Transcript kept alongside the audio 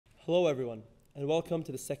Hello everyone, and welcome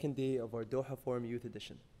to the second day of our Doha Forum Youth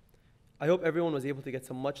Edition. I hope everyone was able to get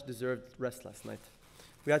some much-deserved rest last night.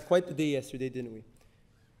 We had quite the day yesterday, didn't we?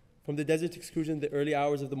 From the desert excursion in the early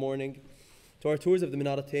hours of the morning, to our tours of the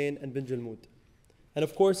Minaratain and Bin Jalmoud, and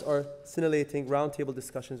of course our scintillating roundtable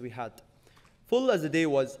discussions we had. Full as the day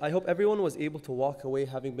was, I hope everyone was able to walk away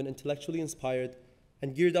having been intellectually inspired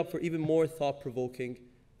and geared up for even more thought-provoking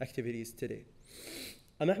activities today.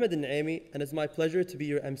 I'm Ahmed Al-Naimi, and it's my pleasure to be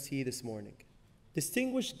your MC this morning.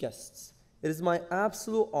 Distinguished guests, it is my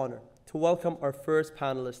absolute honor to welcome our first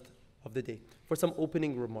panelist of the day for some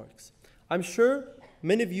opening remarks. I'm sure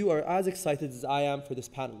many of you are as excited as I am for this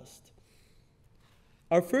panelist.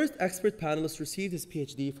 Our first expert panelist received his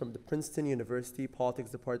PhD from the Princeton University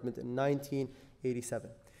Politics Department in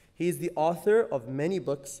 1987. He is the author of many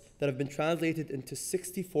books that have been translated into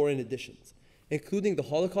 60 foreign editions, including The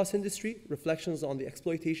Holocaust Industry, Reflections on the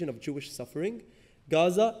Exploitation of Jewish Suffering,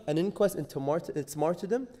 Gaza, An Inquest into its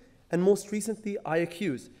Martyrdom, and most recently, I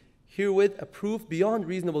Accuse, herewith a proof beyond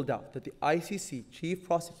reasonable doubt that the ICC chief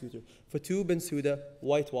prosecutor Fatou Bensouda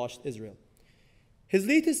whitewashed Israel. His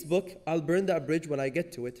latest book, I'll Burn That Bridge When I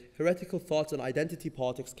Get to It, Heretical Thoughts on Identity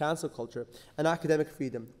Politics, Cancel Culture, and Academic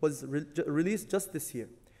Freedom, was released just this year.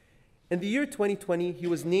 In the year 2020, he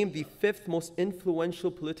was named the 5th most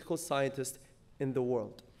influential political scientist in the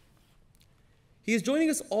world. He is joining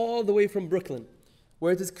us all the way from Brooklyn,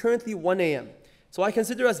 where it is currently 1 a.m., so I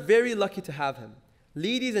consider us very lucky to have him.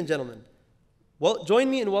 Ladies and gentlemen, join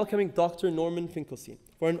me in welcoming Dr. Norman Finkelstein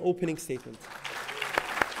for an opening statement.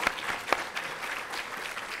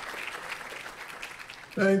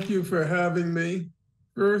 Thank you for having me.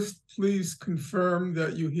 First, please confirm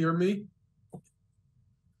that you hear me.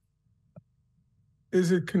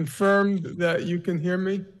 Is it confirmed that you can hear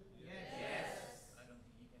me?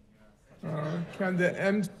 Can the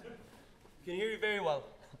M? We can hear you very well.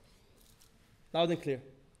 Loud and clear.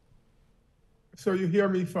 So you hear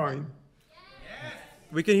me fine? Yes.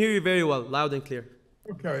 We can hear you very well, loud and clear.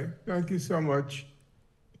 Okay, thank you so much.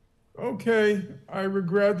 Okay, I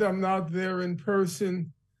regret I'm not there in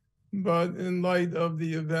person, but in light of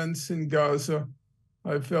the events in Gaza,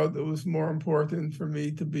 I felt it was more important for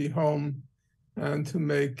me to be home and to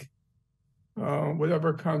make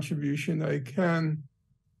whatever contribution I can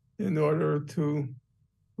in order to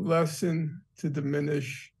lessen, to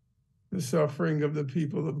diminish the suffering of the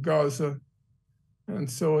people of Gaza. And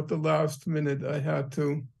so at the last minute, I had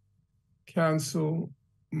to cancel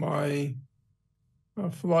my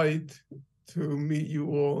flight to meet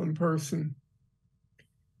you all in person.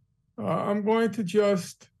 I'm going to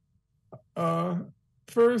just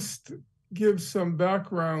first give some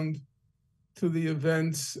background to the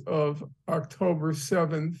events of October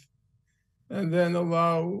 7th, and then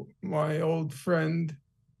allow my old friend,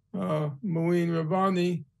 Mouin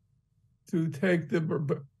Rabbani, to take the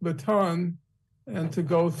baton and to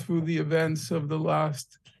go through the events of the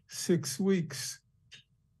last 6 weeks.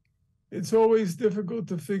 It's always difficult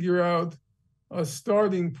to figure out a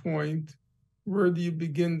starting point. Where do you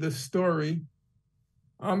begin the story?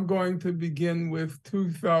 I'm going to begin with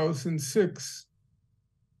 2006.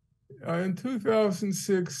 In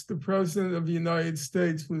 2006, the President of the United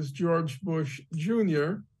States was George Bush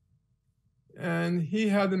Jr., and he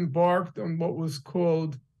had embarked on what was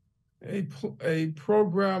called a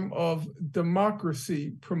program of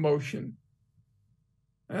democracy promotion.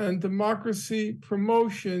 And democracy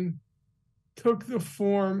promotion took the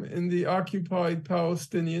form in the occupied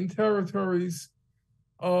Palestinian territories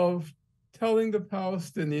of telling the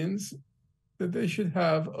Palestinians that they should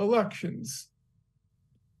have elections.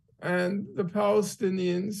 And the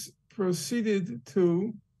Palestinians proceeded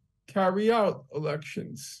to carry out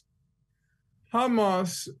elections.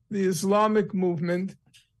 Hamas, the Islamic movement,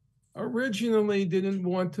 originally didn't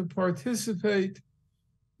want to participate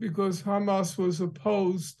because Hamas was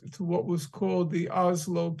opposed to what was called the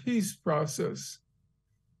Oslo peace process.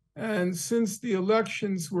 And since the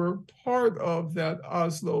elections were part of that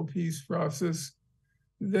Oslo peace process,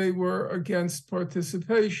 they were against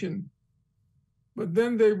participation. But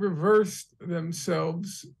then they reversed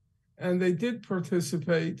themselves and they did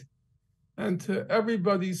participate. And to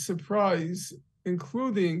everybody's surprise,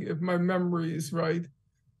 including, if my memory is right,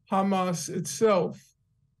 Hamas itself,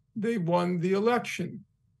 they won the election.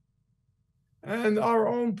 And our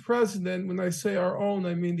own president, when I say our own,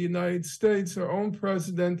 I mean the United States, our own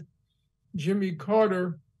president, Jimmy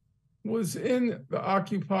Carter, was in the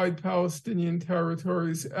occupied Palestinian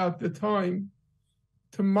territories at the time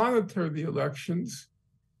to monitor the elections,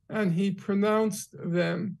 and he pronounced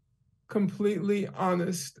them completely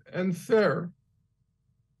honest and fair.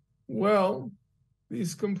 Well,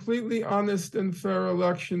 these completely honest and fair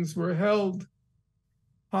elections were held.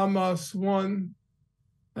 Hamas won,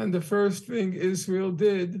 and the first thing Israel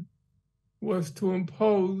did was to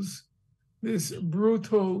impose this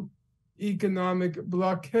brutal economic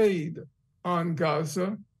blockade on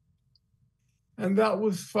Gaza. And that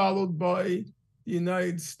was followed by the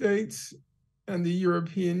United States and the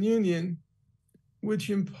European Union, which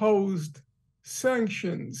imposed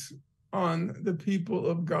sanctions on the people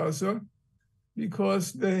of Gaza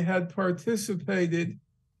because they had participated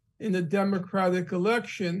in a democratic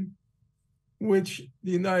election, which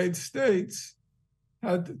the United States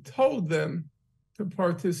had told them to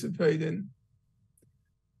participate in.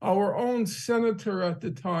 Our own senator at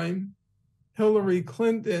the time, Hillary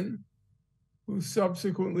Clinton, who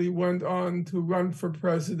subsequently went on to run for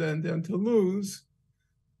president and to lose,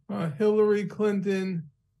 Hillary Clinton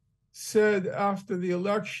said after the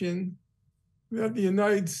election that the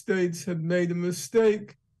United States had made a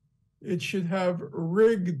mistake. It should have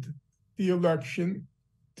rigged the election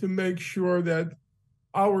to make sure that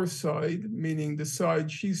our side, meaning the side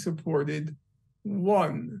she supported,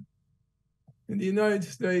 won. In the United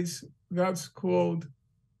States, that's called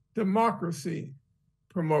democracy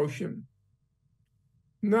promotion.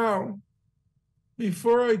 Now,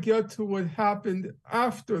 before I get to what happened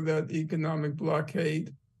after that economic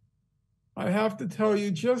blockade, I have to tell you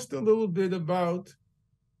just a little bit about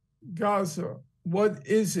Gaza. What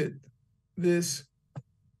is it, this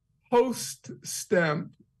post stamp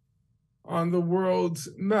on the world's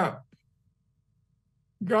map?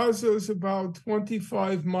 Gaza is about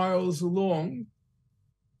 25 miles long,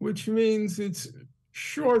 which means it's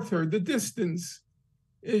shorter. The distance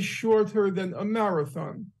is shorter than a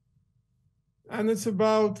marathon, and it's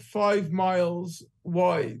about 5 miles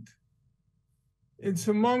wide. It's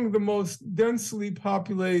among the most densely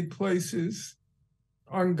populated places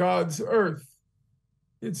on God's earth.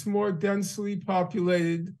 It's more densely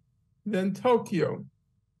populated than Tokyo.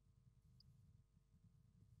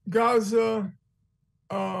 Gaza,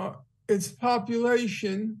 its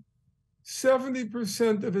population,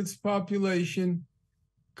 70% of its population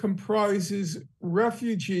comprises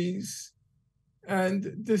refugees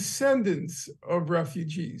and descendants of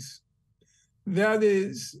refugees. That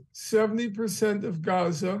is, 70% of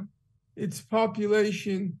Gaza, its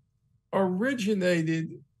population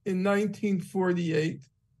originated in 1948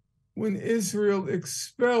 when Israel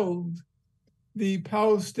expelled the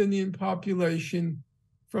Palestinian population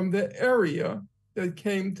from the area that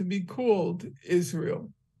came to be called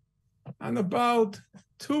Israel. And about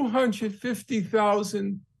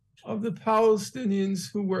 250,000 of the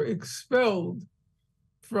Palestinians who were expelled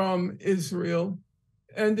from Israel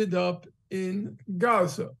ended up in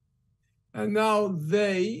Gaza. And now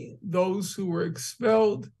those who were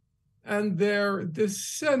expelled, and their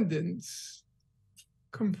descendants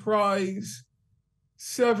comprise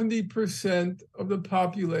 70% of the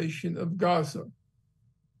population of Gaza.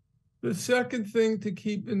 The second thing to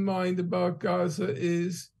keep in mind about Gaza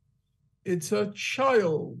is it's a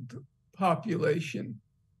child population.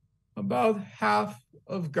 About half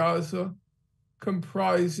of Gaza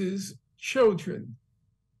comprises children.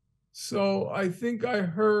 So I think I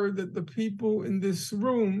heard that the people in this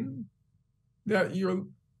room that you're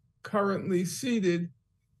currently seated,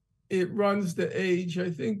 it runs the age, I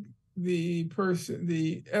think the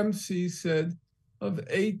MC said, of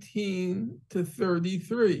 18 to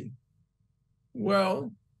 33.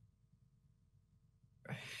 Well,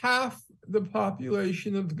 half the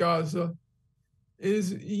population of Gaza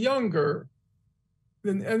is younger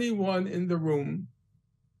than anyone in the room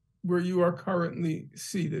where you are currently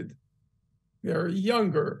seated. They're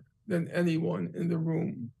younger than anyone in the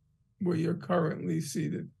room where you're currently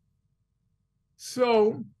seated.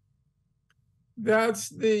 So that's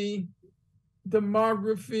the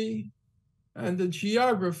demography and the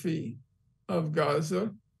geography of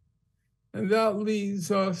Gaza. And that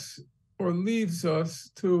leads us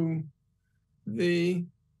to the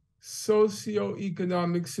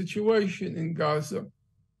socioeconomic situation in Gaza.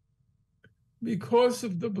 Because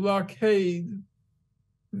of the blockade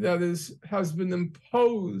that has been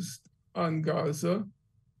imposed on Gaza,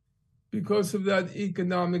 because of that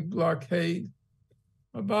economic blockade,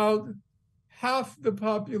 about half the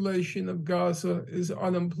population of Gaza is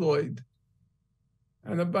unemployed,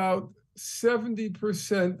 and about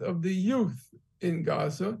 70% of the youth in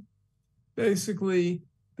Gaza, basically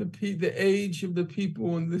the age of the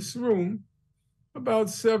people in this room, about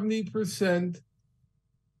 70%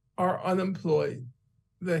 are unemployed.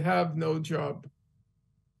 They have no job.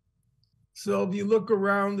 So if you look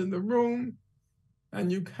around in the room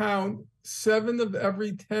and you count 7 of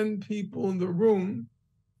every 10 people in the room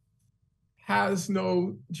has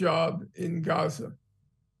no job in Gaza.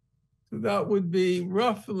 So that would be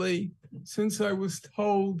roughly, since I was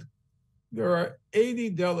told there are 80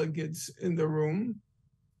 delegates in the room,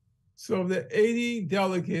 so of the 80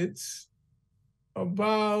 delegates,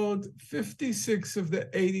 about 56 of the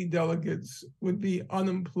 80 delegates would be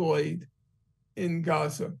unemployed in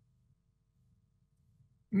Gaza.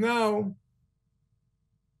 Now,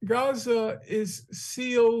 Gaza is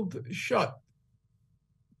sealed shut.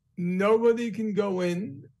 Nobody can go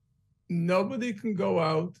in, nobody can go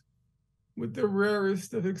out, with the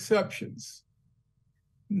rarest of exceptions.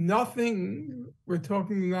 Nothing, we're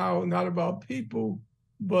talking now not about people,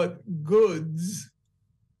 but goods,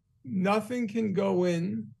 nothing can go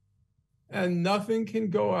in and nothing can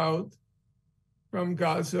go out from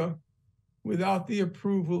Gaza without the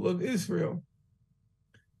approval of Israel.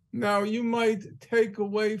 Now, you might take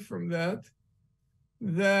away from that,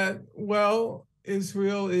 well,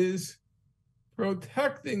 Israel is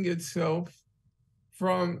protecting itself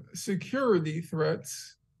from security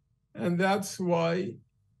threats, and that's why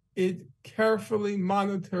it carefully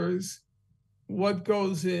monitors what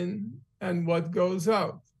goes in and what goes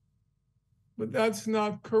out. But that's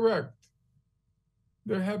not correct.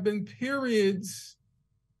 There have been periods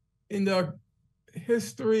in the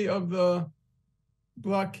history of the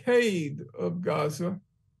blockade of Gaza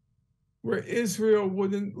where Israel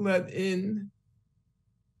wouldn't let in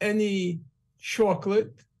any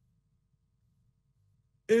chocolate.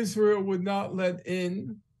 Israel would not let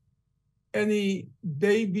in any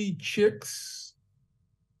baby chicks.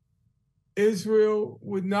 Israel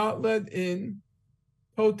would not let in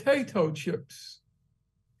potato chips.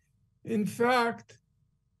 In fact,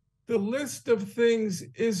 the list of things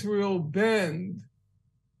Israel banned,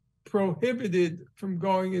 prohibited from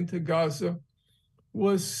going into Gaza,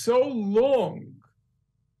 was so long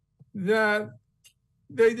that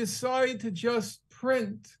they decided to just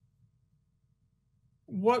print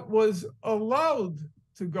what was allowed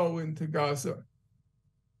to go into Gaza,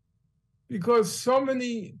 because so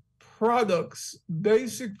many products,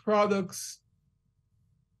 basic products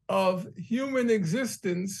of human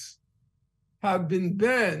existence, have been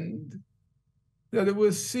banned, that it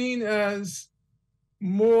was seen as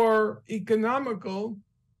more economical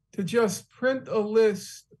to just print a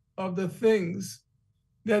list of the things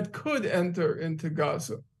that could enter into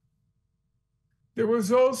Gaza. There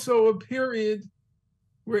was also a period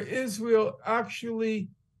where Israel actually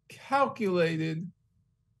calculated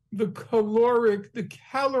the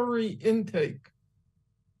calorie intake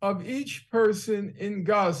of each person in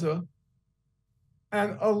Gaza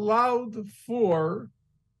and allowed for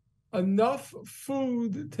enough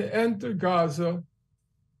food to enter Gaza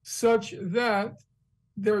such that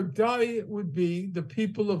their diet would be, the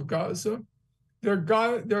people of Gaza, their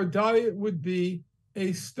diet would be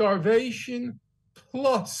a starvation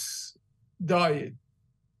plus diet.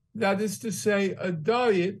 That is to say, a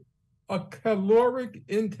diet, a caloric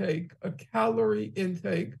intake, a calorie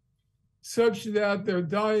intake, such that their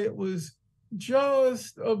diet was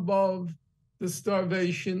just above the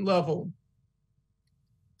starvation level.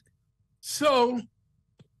 So,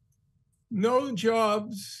 no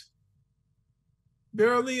jobs,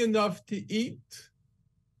 barely enough to eat.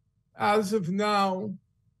 As of now,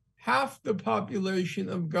 half the population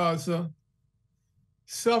of Gaza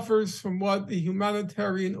suffers from what the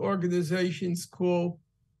humanitarian organizations call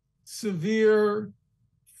severe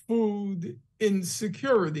food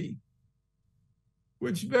insecurity,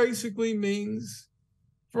 which basically means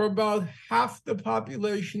for about half the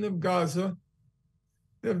population of Gaza,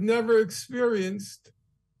 they've never experienced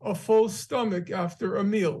a full stomach after a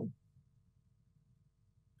meal.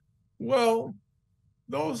 Well,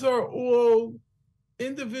 those are all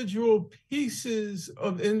individual pieces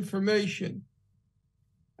of information.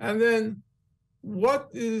 And then what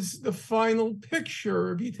is the final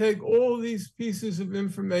picture if you take all these pieces of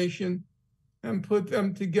information and put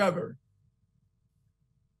them together?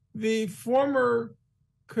 The former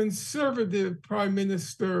conservative Prime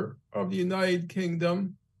Minister of the United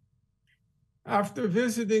Kingdom, after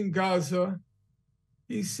visiting Gaza,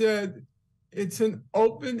 he said, it's an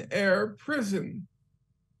open-air prison.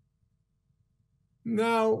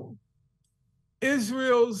 Now,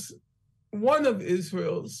 one of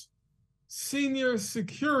Israel's senior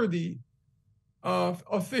security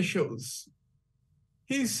officials,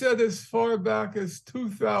 he said as far back as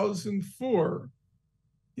 2004,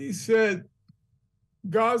 he said,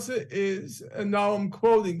 Gaza is, and now I'm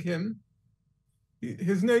quoting him,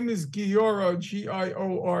 his name is Giora,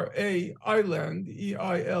 Giora, Island,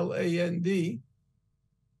 Eiland.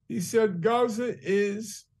 He said, Gaza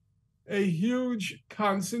is a huge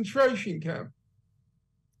concentration camp.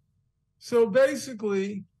 So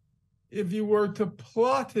basically, if you were to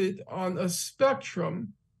plot it on a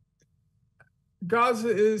spectrum, Gaza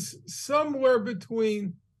is somewhere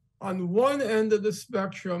between, on one end of the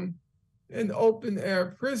spectrum, an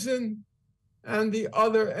open-air prison, and the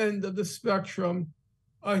other end of the spectrum,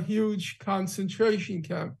 a huge concentration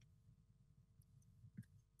camp.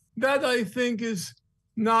 That I think is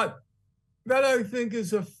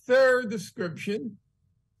a fair description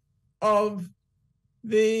of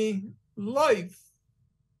the life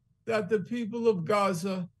that the people of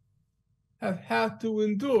Gaza have had to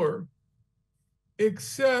endure,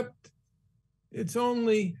 except it's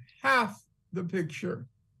only half the picture.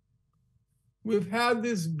 We've had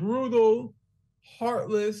this brutal,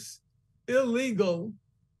 heartless, illegal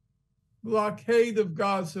blockade of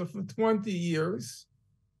Gaza for 20 years.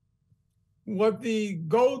 What the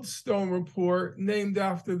Goldstone Report, named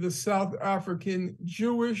after the South African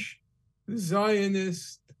Jewish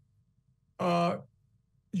Zionist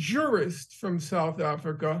jurist from South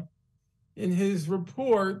Africa, in his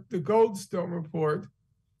report, the Goldstone Report,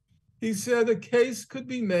 he said a case could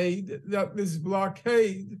be made that this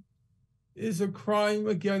blockade is a crime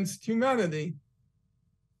against humanity,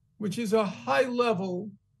 which is a high-level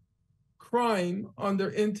crime under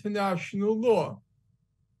international law,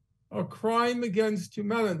 a crime against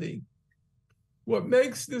humanity. What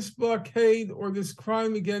makes this blockade or this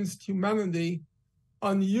crime against humanity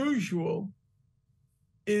unusual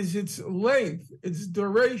is its length, its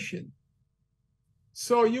duration.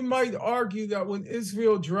 So you might argue that when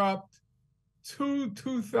Israel dropped two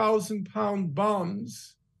 2,000-pound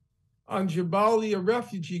bombs on Jabalia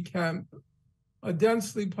refugee camp, a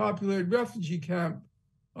densely populated refugee camp,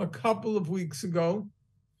 a couple of weeks ago,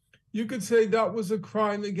 you could say that was a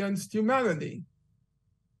crime against humanity.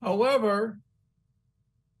 However,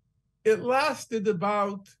 it lasted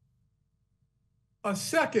about a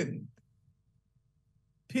second.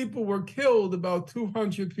 People were killed, about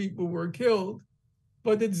 200 people were killed,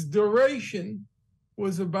 but its duration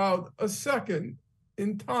was about a second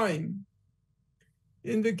in time.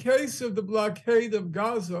 In the case of the blockade of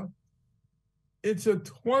Gaza, it's a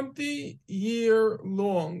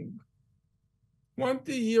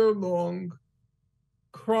 20-year-long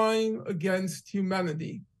crime against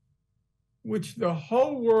humanity, which the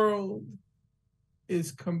whole world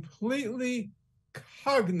is completely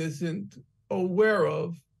cognizant, aware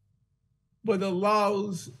of, but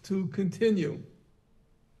allows to continue.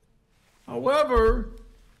 However,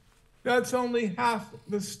 that's only half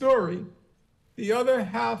the story. The other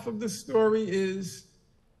half of the story is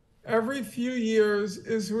every few years,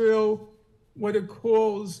 Israel, what it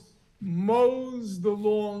calls, mows the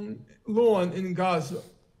lawn in Gaza.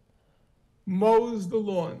 Mows the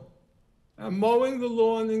lawn. And mowing the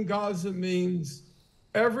lawn in Gaza means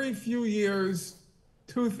every few years,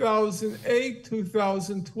 2008,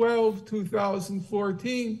 2012,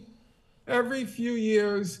 2014, every few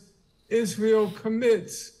years, Israel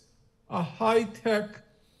commits a high-tech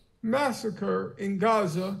massacre in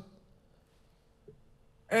Gaza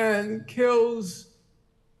and kills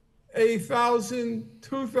 1,000,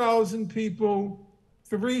 2,000 people,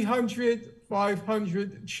 300,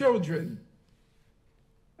 500 children.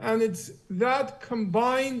 And it's that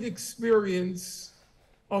combined experience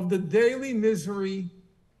of the daily misery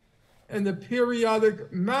and the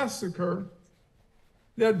periodic massacre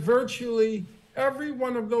that virtually every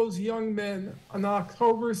one of those young men on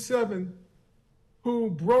October 7th who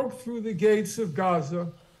broke through the gates of Gaza,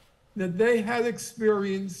 that they had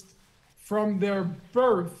experienced from their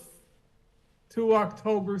birth to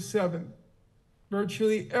October 7th.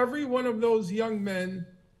 Virtually every one of those young men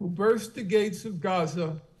who burst the gates of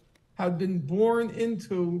Gaza had been born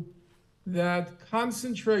into that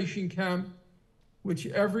concentration camp, which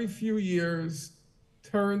every few years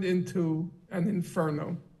turned into an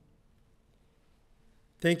inferno.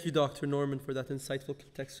 Thank you, Dr. Norman, for that insightful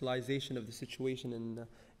contextualization of the situation in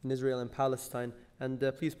Israel and Palestine. And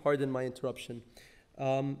please pardon my interruption.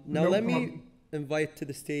 Let me invite to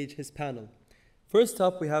the stage his panel. First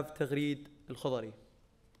up, we have Taghreed Elkhodary.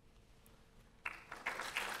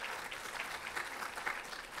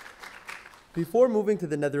 Before moving to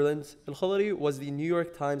the Netherlands, Elkhodary was the New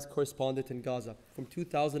York Times correspondent in Gaza from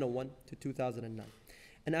 2001 to 2009,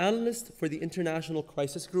 an analyst for the International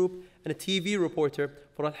Crisis Group, and a TV reporter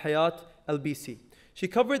for Al-Hayat LBC. She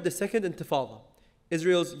covered the Second Intifada,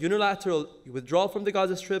 Israel's unilateral withdrawal from the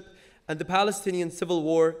Gaza Strip, and the Palestinian civil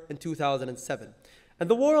war in 2007, and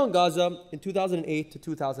the war on Gaza in 2008 to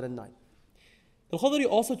 2009. Elkhodary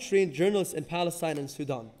also trained journalists in Palestine and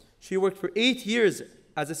Sudan. She worked for 8 years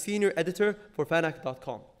as a senior editor for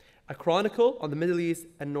Fanak.com, a chronicle on the Middle East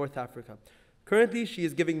and North Africa. Currently, she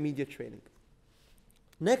is giving media training.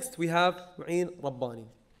 Next, we have Mouin Rabbani.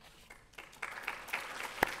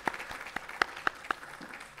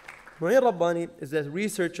 Mouin Rabbani is a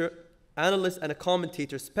researcher, analyst, and a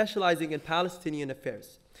commentator specializing in Palestinian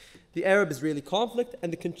affairs, the Arab-Israeli conflict,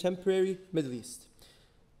 and the contemporary Middle East.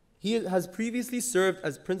 He has previously served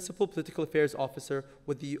as Principal Political Affairs Officer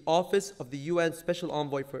with the Office of the UN Special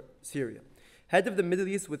Envoy for Syria, Head of the Middle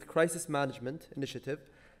East with Crisis Management Initiative,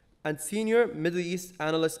 and Senior Middle East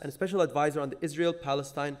Analyst and Special Advisor on the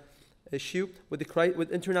Israel-Palestine issue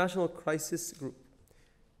with International Crisis Group.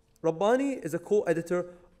 Rabbani is a co-editor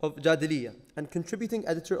of Jadiliya and contributing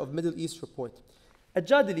editor of Middle East Report. At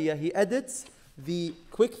Jadiliya, he edits the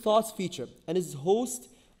Quick Thoughts feature and is host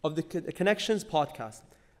of the Connections podcast.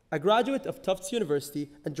 A graduate of Tufts University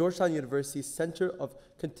and Georgetown University's Center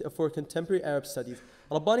for Contemporary Arab Studies,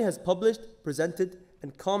 Rabbani has published, presented,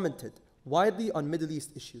 and commented widely on Middle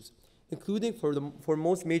East issues, including for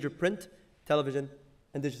most major print, television,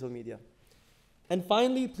 and digital media. And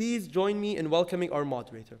finally, please join me in welcoming our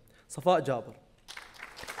moderator, Safaa Jaber.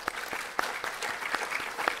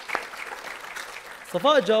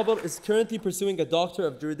 Safaa Jaber is currently pursuing a Doctor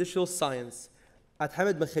of Judicial Science at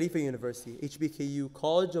Hamad bin Khalifa University, HBKU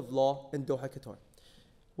College of Law in Doha, Qatar,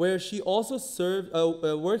 where she also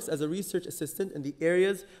works as a research assistant in the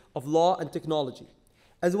areas of law and technology,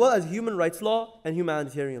 as well as human rights law and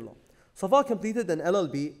humanitarian law. Safaa completed an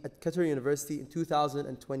LLB at Qatar University in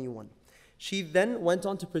 2021. She then went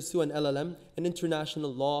on to pursue an LLM in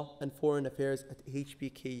international law and foreign affairs at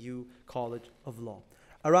HBKU College of Law.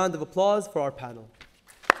 A round of applause for our panel.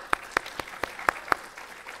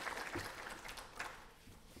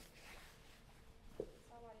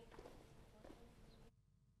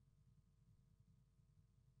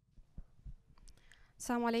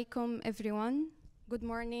 Assalamu alaikum, everyone. Good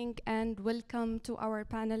morning and welcome to our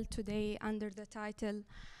panel today under the title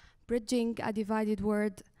Bridging a Divided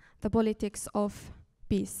World, the Politics of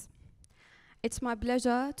Peace. It's my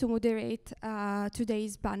pleasure to moderate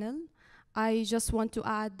today's panel. I just want to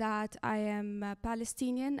add that I am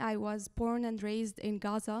Palestinian. I was born and raised in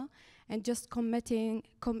Gaza, and just commenting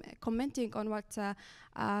on what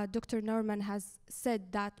Dr. Norman has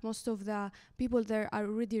said, that most of the people there are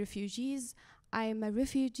already refugees. I am a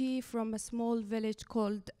refugee from a small village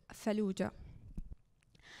called Fallujah.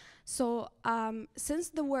 So since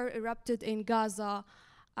the war erupted in Gaza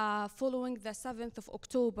following the 7th of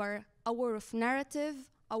October, a war of narrative,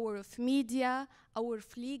 a war of media, a war of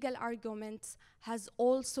legal arguments has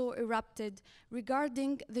also erupted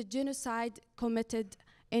regarding the genocide committed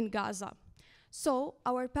in Gaza. So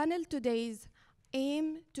our panel today's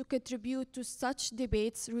aim to contribute to such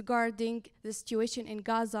debates regarding the situation in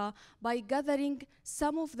Gaza by gathering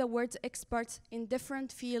some of the world's experts in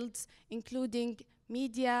different fields, including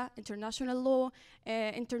media, international law,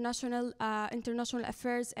 international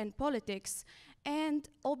affairs and politics, and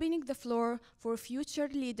opening the floor for future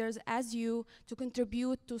leaders as you to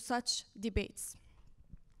contribute to such debates.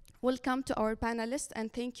 Welcome to our panelists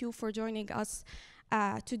and thank you for joining us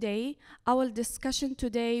today. Our discussion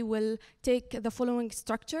today will take the following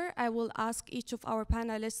structure. I will ask each of our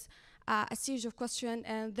panelists a series of questions,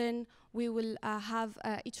 and then we will have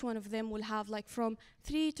each one of them will have like from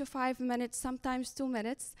 3 to 5 minutes, sometimes 2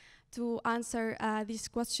 minutes, to answer these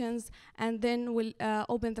questions, and then we'll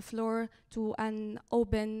open the floor to an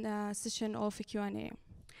open session of Q&A.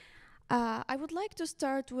 I would like to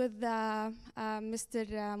start with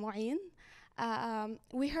Mr. Mouin.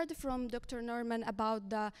 We heard from Dr. Norman about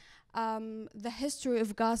the history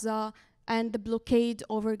of Gaza and the blockade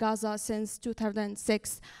over Gaza since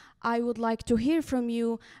 2006. I would like to hear from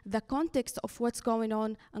you the context of what's going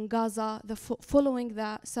on in Gaza following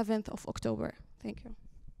the 7th of October. Thank you.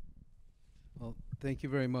 Well, thank you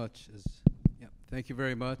very much. Thank you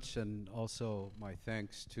very much, and also my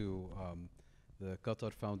thanks to the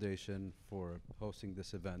Qatar Foundation for hosting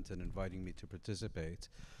this event and inviting me to participate.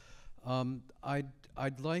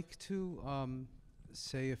 I'd like to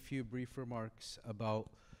say a few brief remarks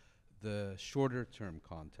about the shorter term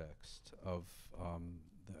context of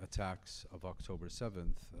the attacks of October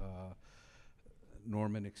 7th.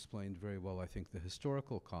 Norman explained very well, I think, the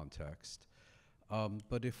historical context.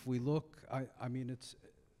 But if we look, I mean, it's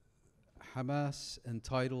Hamas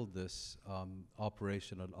entitled this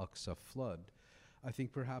Operation Al-Aqsa Flood. I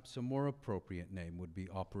think perhaps a more appropriate name would be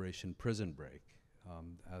Operation Prison Break,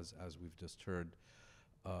 as we've just heard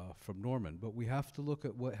from Norman. But we have to look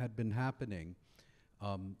at what had been happening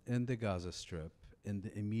in the Gaza Strip in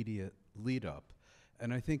the immediate lead up.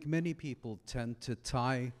 And I think many people tend to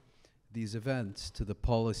tie these events to the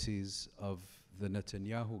policies of the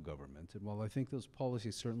Netanyahu government. And while I think those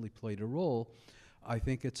policies certainly played a role, I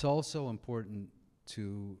think it's also important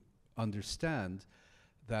to understand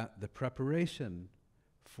that the preparation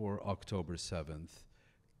for October 7th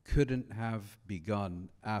couldn't have begun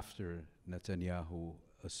after Netanyahu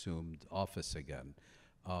assumed office again.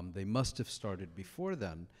 They must have started before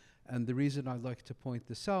then. And the reason I'd like to point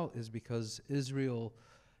this out is because Israel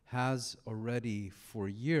has already for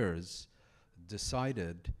years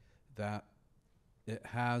decided that it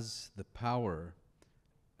has the power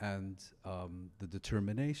and the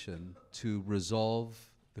determination to resolve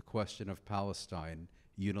the question of Palestine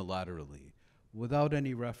unilaterally, without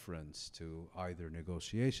any reference to either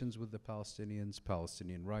negotiations with the Palestinians,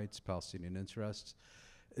 Palestinian rights, Palestinian interests.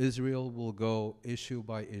 Israel will go issue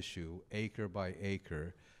by issue, acre by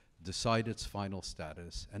acre, decide its final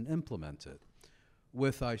status, and implement it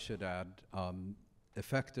with, I should add,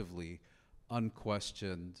 effectively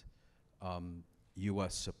unquestioned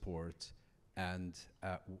US support and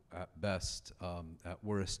at best, at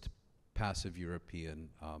worst, passive European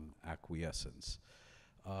acquiescence.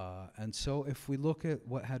 And so if we look at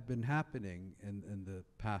what had been happening in the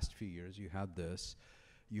past few years, you had this,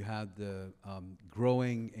 you had the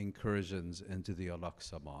growing incursions into the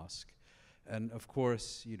Al-Aqsa Mosque. And of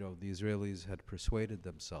course, you know, the Israelis had persuaded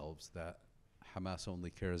themselves that Hamas only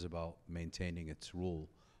cares about maintaining its rule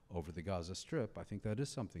over the Gaza Strip. I think that is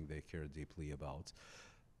something they care deeply about.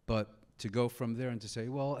 But to go from there and to say,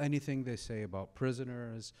 well, anything they say about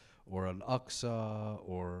prisoners or Al-Aqsa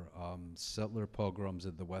or settler pogroms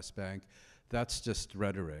in the West Bank, that's just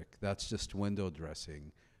rhetoric. That's just window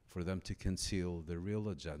dressing for them to conceal their real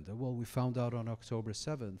agenda. Well, we found out on October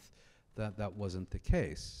 7th that that wasn't the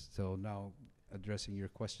case. So now, addressing your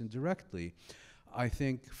question directly, I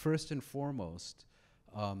think first and foremost,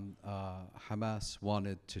 Hamas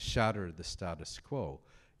wanted to shatter the status quo.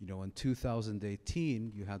 You know, in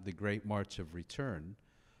 2018, you had the Great March of Return.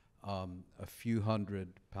 A few hundred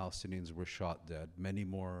Palestinians were shot dead, many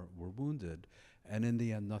more were wounded, and in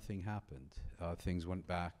the end, nothing happened. Things went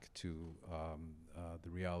back to the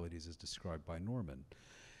realities as described by Norman.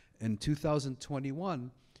 In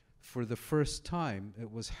 2021, for the first time,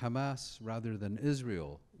 it was Hamas rather than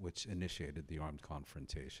Israel which initiated the armed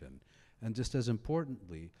confrontation. And just as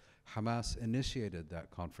importantly, Hamas initiated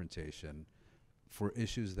that confrontation for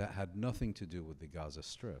issues that had nothing to do with the Gaza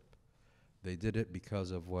Strip. They did it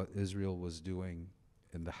because of what Israel was doing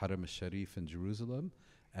in the Haram al-Sharif in Jerusalem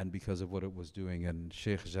and because of what it was doing in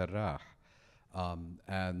Sheikh Jarrah.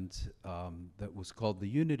 That was called the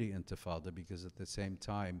Unity Intifada because at the same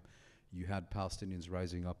time you had Palestinians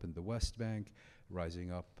rising up in the West Bank,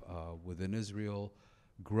 rising up within Israel,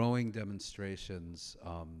 growing demonstrations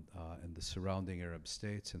in the surrounding Arab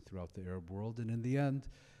states and throughout the Arab world. And in the end,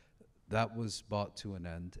 that was brought to an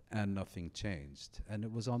end and nothing changed. And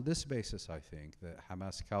it was on this basis, I think, that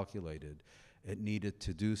Hamas calculated it needed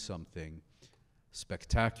to do something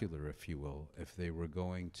spectacular, if you will, if they were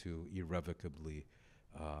going to irrevocably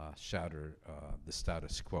shatter the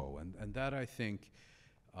status quo. And that, I think,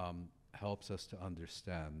 helps us to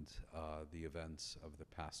understand the events of the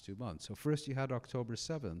past 2 months. So first you had October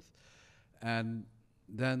 7th, and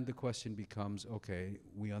then the question becomes, okay,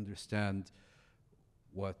 we understand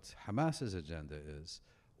what Hamas's agenda is.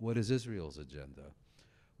 What is Israel's agenda?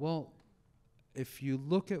 Well, if you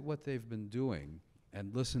look at what they've been doing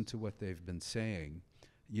and listen to what they've been saying,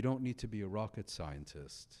 you don't need to be a rocket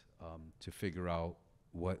scientist to figure out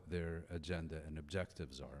what their agenda and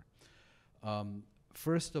objectives are.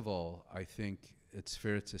 First of all, I think it's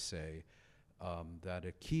fair to say that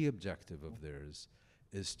a key objective of theirs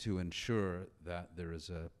is to ensure that there is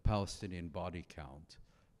a Palestinian body count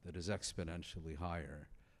that is exponentially higher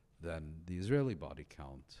than the Israeli body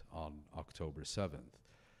count on October 7th.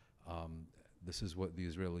 This is what the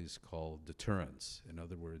Israelis call deterrence. In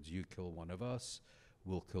other words, you kill one of us,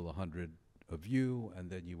 we'll kill 100 of you, and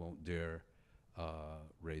then you won't dare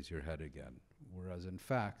raise your head again. Whereas in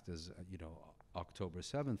fact, as you know, October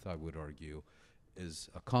 7th, I would argue, is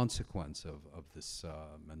a consequence of this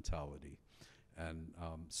mentality. And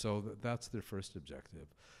so that's their first objective.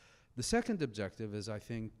 The second objective is, I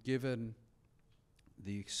think, given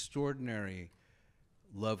the extraordinary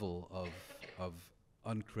level of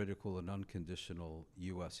uncritical and unconditional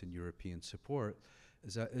US and European support,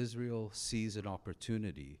 is that Israel sees an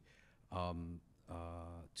opportunity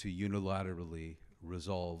to unilaterally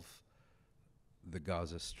resolve the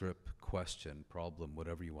Gaza Strip question, problem,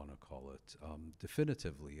 whatever you want to call it,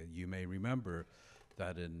 definitively. You may remember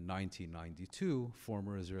that in 1992,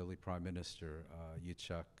 former Israeli Prime Minister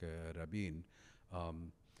Yitzhak Rabin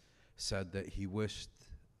said that he wished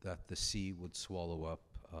that the sea would swallow up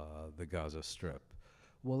the Gaza Strip.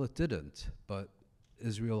 Well, it didn't, but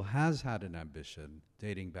Israel has had an ambition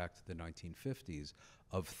dating back to the 1950s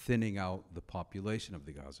of thinning out the population of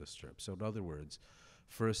the Gaza Strip. So in other words,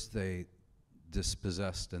 first they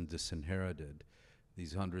dispossessed and disinherited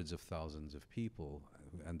these hundreds of thousands of people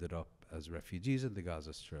who ended up as refugees in the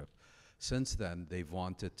Gaza Strip. Since then, they've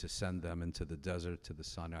wanted to send them into the desert, to the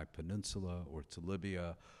Sinai Peninsula, or to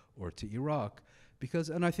Libya, or to Iraq, because,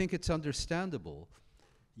 and I think it's understandable,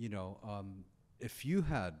 you know, if you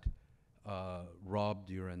had robbed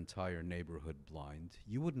your entire neighborhood blind,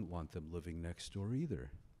 you wouldn't want them living next door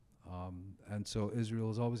either. And so Israel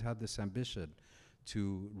has always had this ambition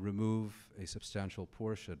to remove a substantial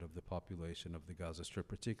portion of the population of the Gaza Strip,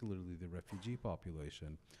 particularly the refugee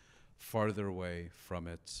population, farther away from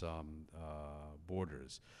its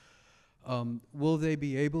borders. Will they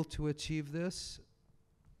be able to achieve this?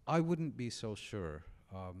 I wouldn't be so sure.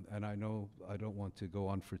 And I know I don't want to go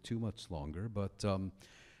on for too much longer, but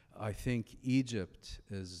I think Egypt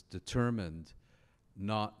is determined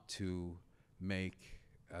not to make,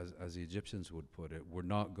 as the Egyptians would put it, we're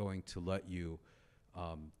not going to let you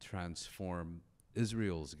transform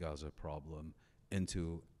Israel's Gaza problem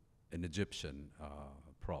into an Egyptian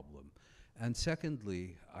problem. And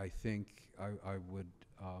secondly, I think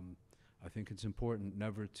I think it's important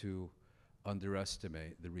never to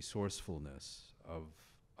underestimate the resourcefulness of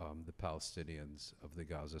the Palestinians of the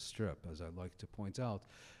Gaza Strip. As I like to point out,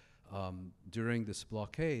 during this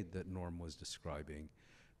blockade that Norm was describing,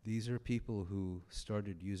 these are people who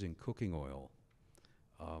started using cooking oil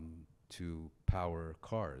to power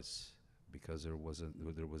cars because there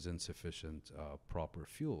was insufficient proper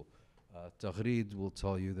fuel. Taghreed will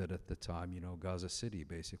tell you that at the time, you know, Gaza City,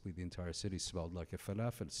 basically the entire city smelled like a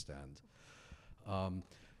falafel stand.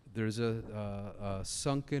 There's a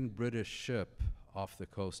sunken British ship off the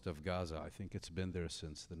coast of Gaza. I think it's been there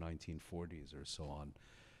since the 1940s or so on.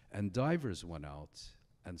 And divers went out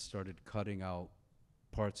and started cutting out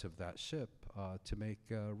parts of that ship to make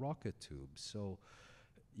rocket tubes. So,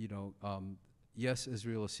 you know, yes,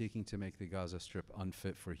 Israel is seeking to make the Gaza Strip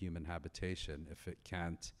unfit for human habitation if it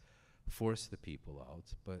can't force the people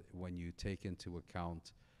out. But when you take into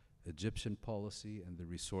account Egyptian policy and the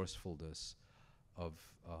resourcefulness of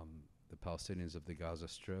the Palestinians of the Gaza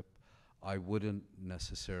Strip, I wouldn't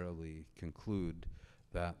necessarily conclude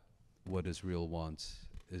that what Israel wants,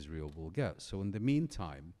 Israel will get. So in the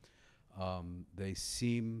meantime, they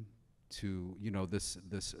seem to, you know, this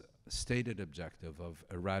stated objective of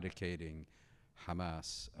eradicating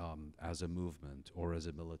Hamas as a movement or as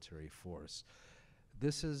a military force.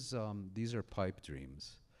 These are pipe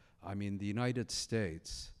dreams. I mean, the United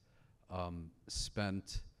States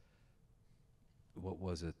spent, what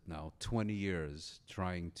was it now, 20 years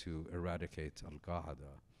trying to eradicate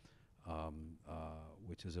Al-Qaeda,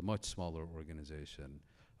 which is a much smaller organization,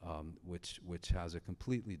 which has a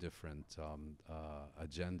completely different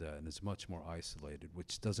agenda and is much more isolated,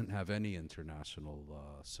 which doesn't have any international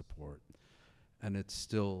support, and it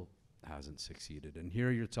still hasn't succeeded. And here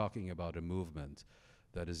you're talking about a movement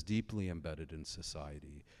that is deeply embedded in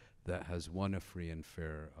society, that has won a free and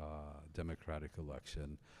fair democratic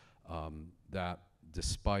election, that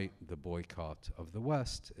despite the boycott of the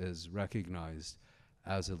West is recognized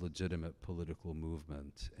as a legitimate political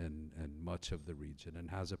movement in much of the region and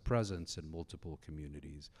has a presence in multiple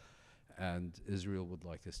communities. And Israel would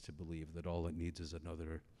like us to believe that all it needs is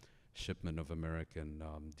another shipment of American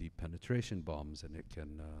deep penetration bombs and it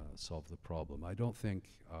can solve the problem. I don't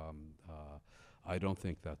think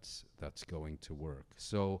that's going to work.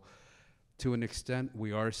 So to an extent,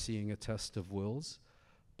 we are seeing a test of wills,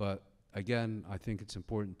 but again, I think it's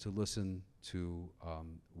important to listen to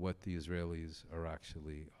what the Israelis are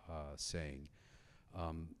actually saying.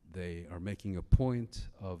 They are making a point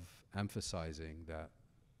of emphasizing that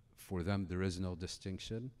for them there is no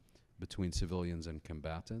distinction between civilians and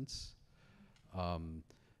combatants.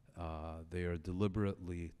 They are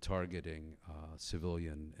deliberately targeting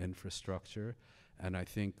civilian infrastructure, and I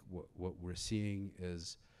think what we're seeing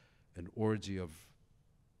is an orgy of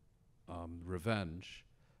revenge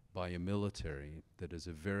by a military that is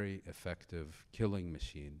a very effective killing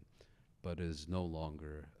machine, but is no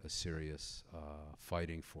longer a serious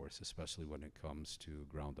fighting force, especially when it comes to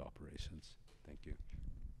ground operations. Thank you.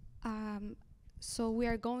 So we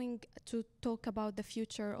are going to talk about the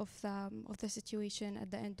future of the situation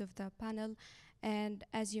at the end of the panel, and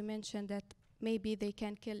as you mentioned that maybe they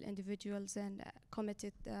can kill individuals and commit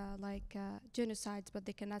it like genocides, but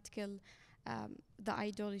they cannot kill the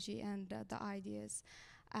ideology and the ideas.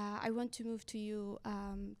 I want to move to you,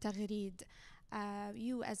 Taghreed.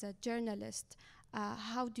 You as a journalist,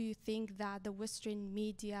 how do you think that the Western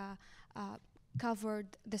media covered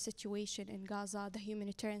the situation in Gaza, the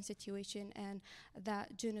humanitarian situation and the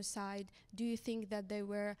genocide? Do you think that they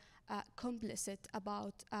were complicit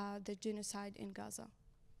about the genocide in Gaza?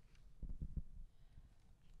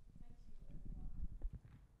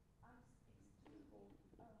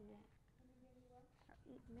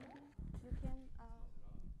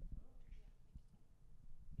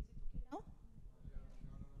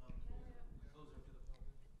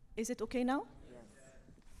 Is it okay now? Yes.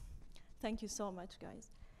 Thank you so much, guys.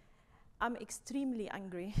 I'm extremely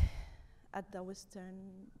angry at the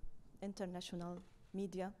Western international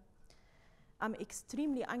media. I'm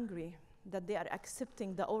extremely angry that they are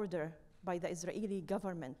accepting the order by the Israeli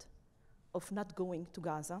government of not going to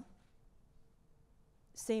Gaza.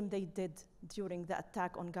 Same they did during the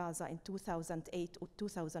attack on Gaza in 2008 or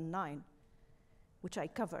 2009, which I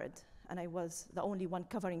covered, and I was the only one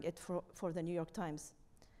covering it for the New York Times.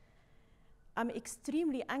 I'm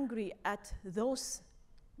extremely angry at those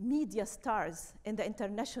media stars in the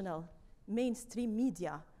international mainstream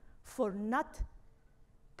media for not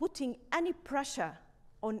putting any pressure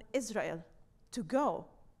on Israel to go.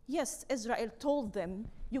 Yes, Israel told them,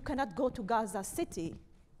 you cannot go to Gaza City.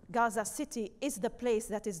 Gaza City is the place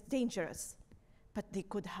that is dangerous. But they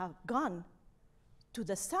could have gone to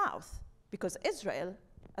the south, because Israel,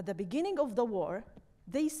 at the beginning of the war,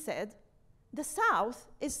 they said, the south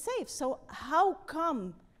is safe. So how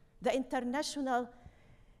come the international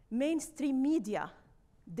mainstream media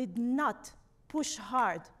did not push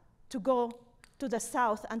hard to go to the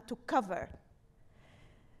south and to cover?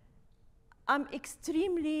 I'm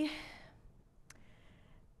extremely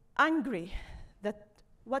angry that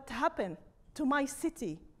what happened to my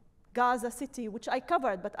city, Gaza City, which I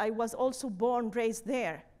covered, but I was also born, raised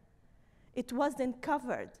there. It wasn't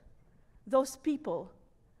covered. Those people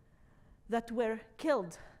that were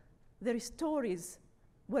killed, their stories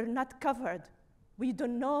were not covered. We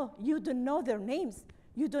don't know, you don't know their names.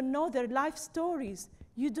 You don't know their life stories.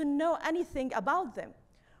 You don't know anything about them.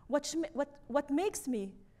 What makes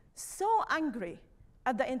me so angry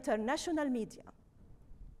at the international media,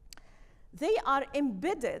 they are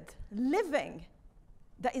embedded, living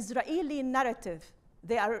the Israeli narrative.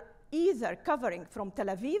 They are either covering from Tel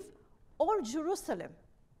Aviv or Jerusalem.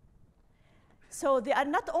 So they are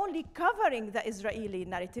not only covering the Israeli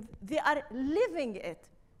narrative, they are living it.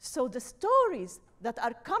 So the stories that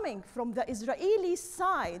are coming from the Israeli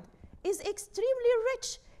side is extremely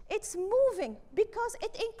rich. It's moving because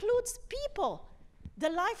it includes people, the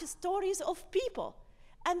life stories of people.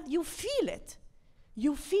 And you feel it.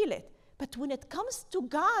 You feel it. But when it comes to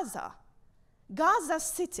Gaza, Gaza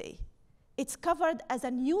City, it's covered as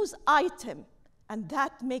a news item. And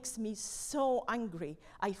that makes me so angry.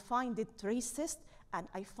 I find it racist, and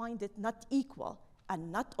I find it not equal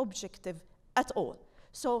and not objective at all.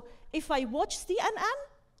 So if I watch CNN,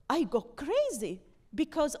 I go crazy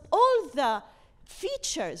because all the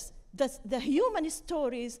features, the human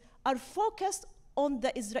stories are focused on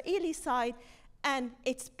the Israeli side, and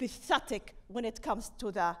it's pathetic when it comes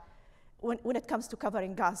to when it comes to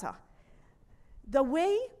covering Gaza. The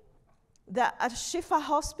way the Al-Shifa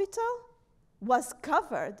hospital was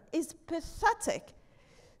covered is pathetic.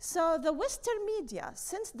 So the Western media,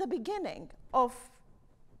 since the beginning of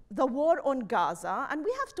the war on Gaza, and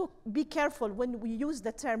we have to be careful when we use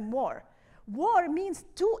the term war. War means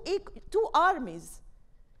two armies.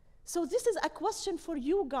 So this is a question for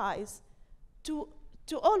you guys to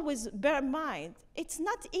always bear in mind. It's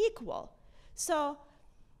not equal. So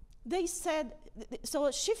they said, so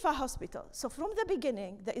Shifa hospital. So from the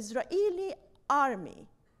beginning, the Israeli army,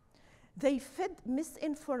 they fed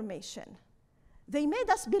misinformation. They made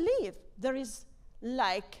us believe there is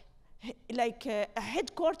like a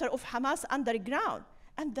headquarter of Hamas underground,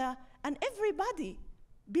 and everybody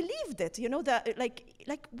believed it. You know,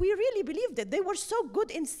 like we really believed it. They were so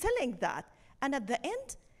good in selling that, and at the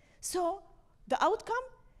end, so the outcome,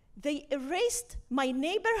 they erased my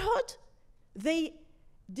neighborhood. They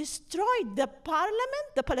destroyed the parliament,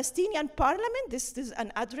 the Palestinian parliament. This is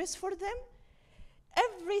an address for them.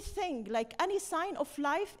 Everything, like any sign of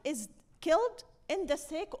life, is killed in the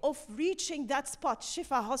sake of reaching that spot,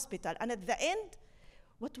 Shifa Hospital. And at the end,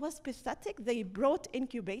 what was pathetic, they brought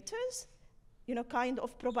incubators, you know, kind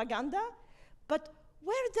of propaganda. But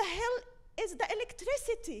where the hell is the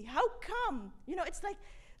electricity? How come? You know, it's like,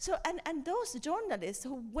 so, and those journalists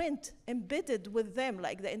who went embedded with them,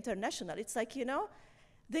 like the international, it's like, you know,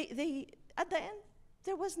 they at the end,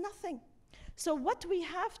 there was nothing. So what we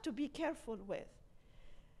have to be careful with,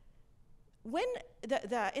 when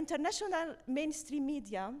the international mainstream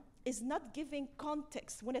media is not giving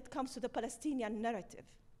context when it comes to the Palestinian narrative.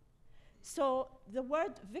 So the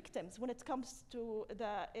word victims, when it comes to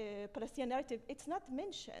the Palestinian narrative, it's not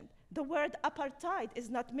mentioned. The word apartheid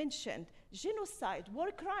is not mentioned. Genocide,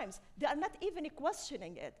 war crimes, they are not even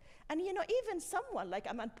questioning it. And you know, even someone like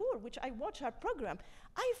Amanpour, which I watch her program,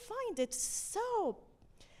 I find it so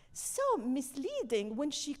misleading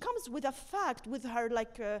when she comes with a fact with her,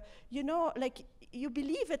 like, you know, like you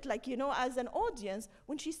believe it, like, you know, as an audience,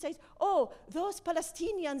 when she says, oh, those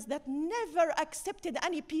Palestinians that never accepted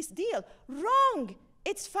any peace deal. Wrong.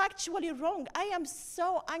 It's factually wrong. I am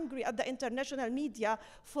so angry at the international media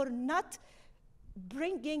for not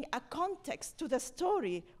bringing a context to the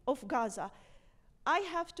story of Gaza. I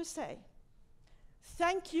have to say,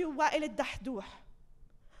 thank you, Wael al-Dahdouh,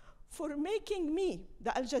 for making me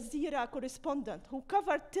the Al Jazeera correspondent who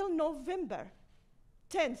covered till November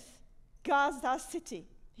 10th, Gaza City.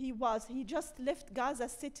 He just left Gaza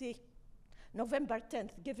City November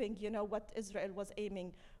 10th, giving, you know, what Israel was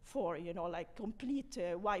aiming for, you know, like complete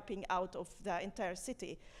wiping out of the entire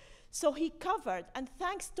city. So he covered, and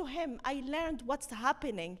thanks to him, I learned what's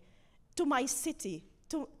happening to my city,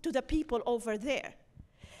 to the people over there.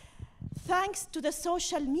 Thanks to the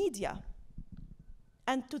social media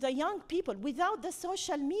and to the young people. Without the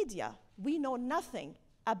social media, we know nothing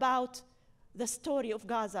about the story of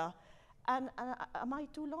Gaza. And am I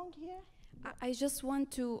too long here? I just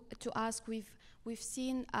want to ask, we've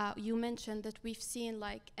seen, you mentioned that we've seen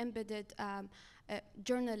like embedded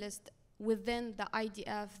journalists within the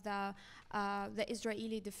IDF, the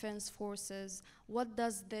Israeli Defense Forces. What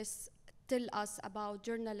does this tell us about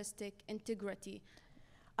journalistic integrity?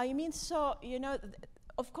 I mean, so, you know,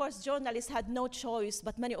 of course, journalists had no choice,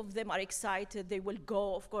 but many of them are excited. They will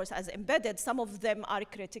go, of course, as embedded. Some of them are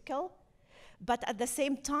critical. But at the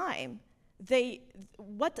same time,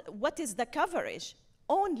 what is the coverage?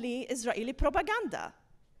 Only Israeli propaganda.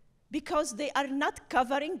 Because they are not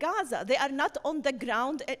covering Gaza. They are not on the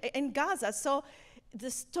ground in Gaza. So the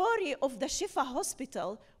story of the Shifa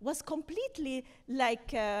hospital was completely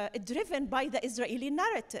like driven by the Israeli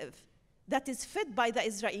narrative that is fed by the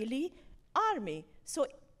Israeli army. So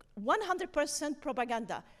 100%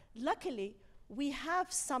 propaganda. Luckily, we have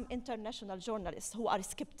some international journalists who are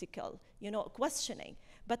skeptical, you know, questioning.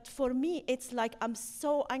 But for me, it's like I'm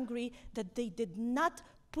so angry that they did not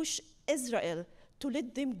push Israel to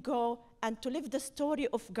let them go and to live the story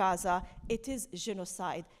of Gaza. It is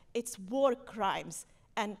genocide. It's war crimes.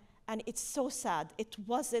 And it's so sad. It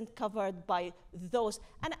wasn't covered by those.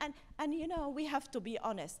 And you know, we have to be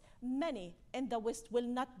honest. Many in the West will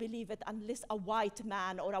not believe it unless a white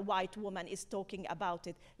man or a white woman is talking about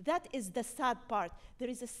it. That is the sad part. There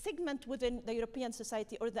is a segment within the European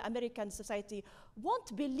society or the American society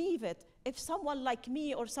won't believe it if someone like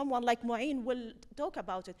me or someone like Mouin will talk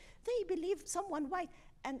about it. They believe someone white.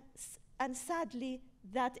 And sadly,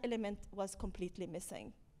 that element was completely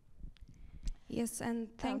missing. Yes, and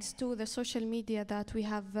thanks to the social media that we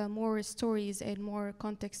have more stories and more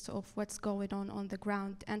context of what's going on the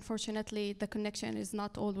ground. Unfortunately, the connection is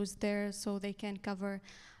not always there, so they can cover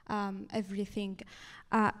everything.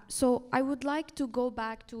 So I would like to go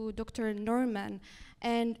back to Dr. Norman,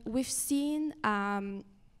 and we've seen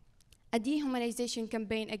a dehumanization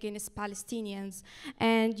campaign against Palestinians.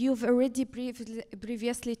 And you've already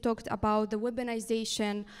previously talked about the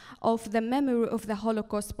weaponization of the memory of the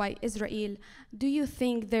Holocaust by Israel. Do you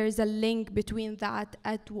think there is a link between that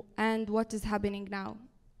and what is happening now?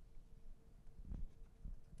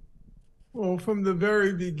 Well, from the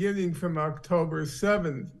very beginning, from October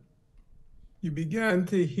 7th, you began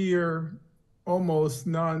to hear almost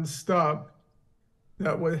nonstop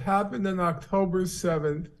that what happened on October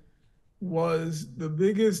 7th was the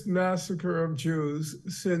biggest massacre of Jews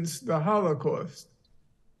since the Holocaust.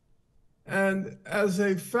 And as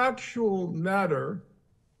a factual matter,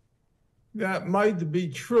 that might be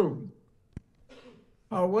true.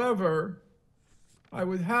 However, I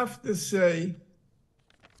would have to say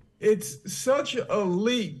it's such a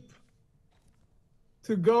leap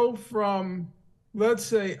to go from, let's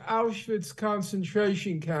say, Auschwitz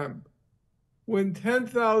concentration camp, when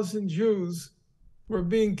 10,000 Jews were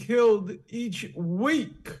being killed each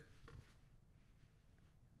week,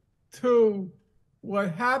 to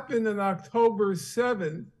what happened on October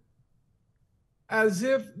 7th, as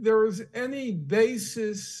if there was any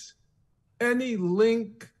basis, any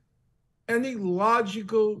link, any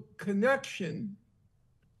logical connection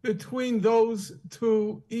between those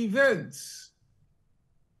two events.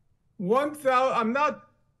 I'm not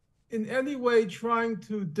in any way trying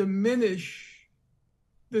to diminish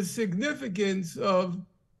the significance of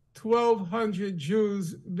 1,200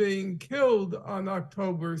 Jews being killed on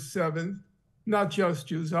October 7th, not just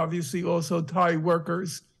Jews, obviously also Thai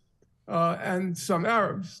workers and some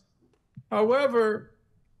Arabs. However,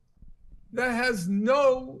 that has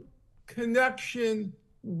no connection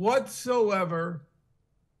whatsoever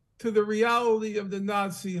to the reality of the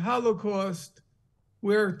Nazi Holocaust,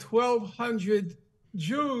 where 1,200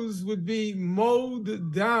 Jews would be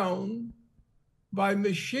mowed down by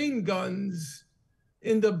machine guns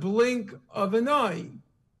in the blink of an eye.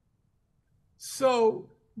 So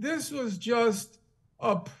this was just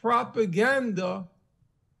a propaganda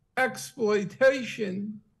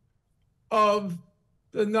exploitation of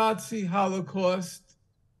the Nazi Holocaust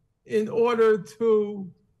in order to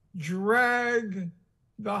drag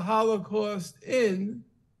the Holocaust in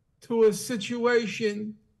to a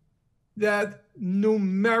situation that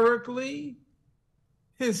numerically,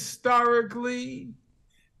 historically,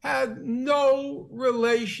 had no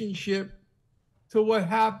relationship to what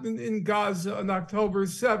happened in Gaza on October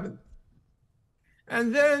 7th.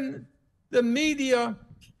 And then the media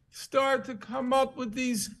start to come up with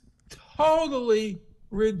these totally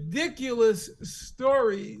ridiculous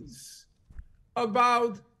stories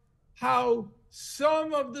about how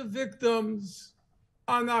some of the victims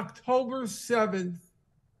on October 7th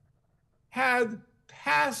had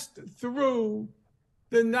passed through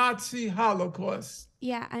the Nazi Holocaust.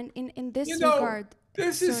 Yeah, and in this know, regard,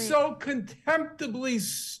 this is so contemptibly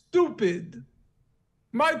stupid.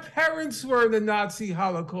 My parents were in the Nazi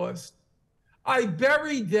Holocaust. I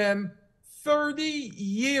buried them 30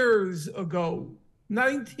 years ago,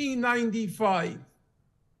 1995.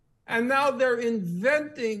 And now they're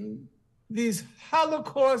inventing these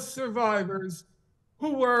Holocaust survivors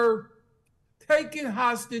who were taken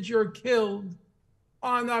hostage or killed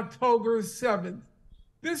on October 7th.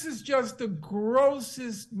 This is just the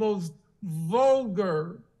grossest, most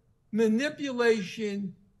vulgar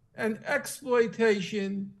manipulation and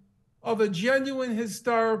exploitation of a genuine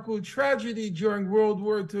historical tragedy during World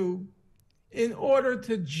War II in order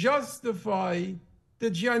to justify the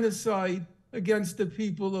genocide against the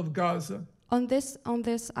people of Gaza. On this,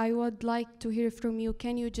 I would like to hear from you.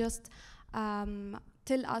 Can you just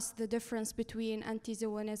tell us the difference between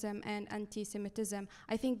anti-Zionism and anti-Semitism?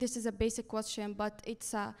 I think this is a basic question, but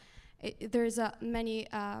there's many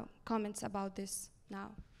comments about this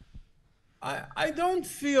now. I don't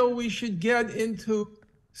feel we should get into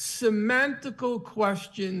semantical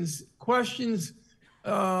questions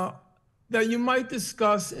that you might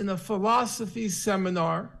discuss in a philosophy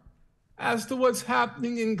seminar as to what's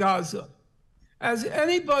happening in Gaza. As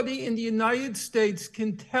anybody in the United States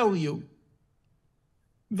can tell you,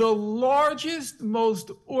 the largest, most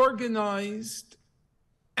organized,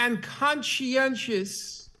 and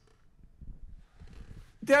conscientious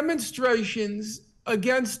demonstrations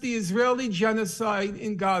against the Israeli genocide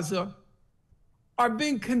in Gaza are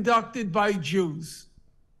being conducted by Jews.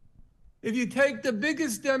 If you take the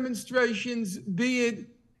biggest demonstrations, be it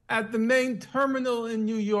at the main terminal in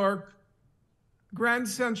New York, Grand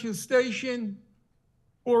Central Station,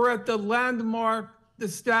 or at the landmark, the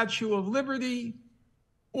Statue of Liberty,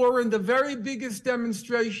 or in the very biggest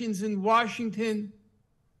demonstrations in Washington,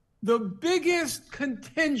 the biggest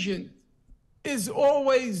contingent is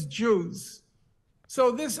always Jews.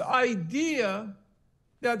 So this idea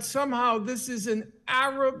that somehow this is an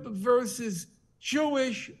Arab versus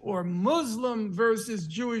Jewish or Muslim versus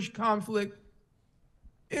Jewish conflict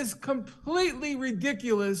is completely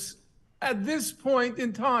ridiculous at this point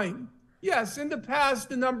in time. Yes, in the past,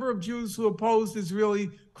 the number of Jews who opposed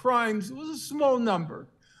Israeli crimes was a small number.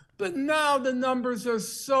 But now the numbers are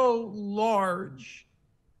so large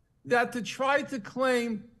that to try to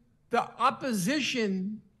claim the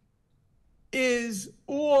opposition is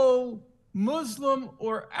all Muslim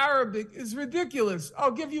or Arabic is ridiculous.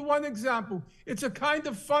 I'll give you one example. It's a kind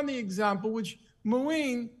of funny example, which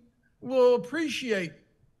Mouin will appreciate.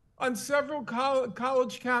 On several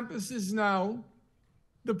college campuses now,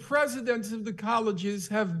 the presidents of the colleges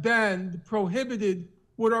have banned, prohibited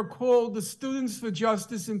what are called the Students for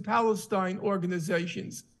Justice in Palestine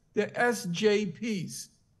organizations, the SJPs.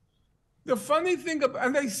 The funny thing,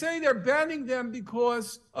 and they say they're banning them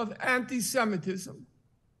because of anti-Semitism.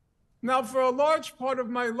 Now, for a large part of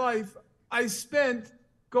my life, I spent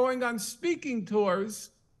going on speaking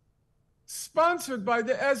tours sponsored by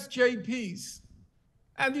the SJPs.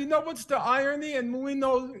 And you know what's the irony? And Mouin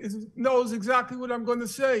knows exactly what I'm going to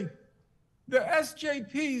say. The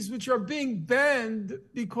SJPs, which are being banned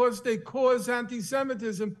because they cause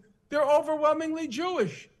anti-Semitism, they're overwhelmingly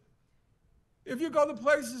Jewish. If you go to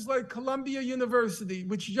places like Columbia University,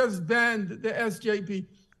 which just banned the SJP,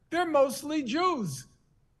 they're mostly Jews.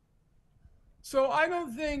 So I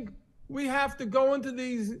don't think we have to go into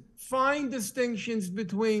these fine distinctions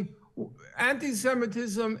between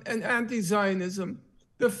anti-Semitism and anti-Zionism.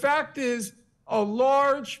 The fact is, a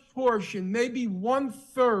large portion, maybe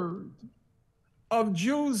 1/3 of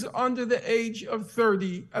Jews under the age of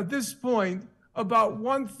 30, at this point, about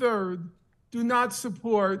 1/3 do not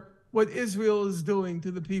support what Israel is doing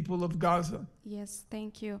to the people of Gaza. Yes,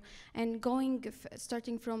 thank you. And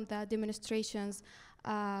starting from the demonstrations,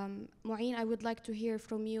 Mouin, I would like to hear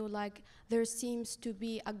from you, like, there seems to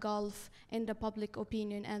be a gulf in the public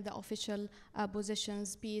opinion and the official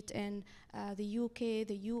positions, be it in the UK,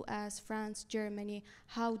 the US, France, Germany.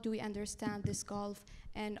 How do we understand this gulf?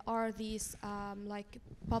 And are these like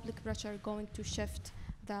public pressure going to shift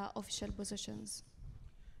the official positions?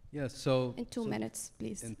 Yes, so... In 2 minutes,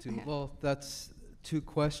 please. Well, that's two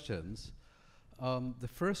questions. The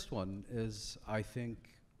first one is, I think,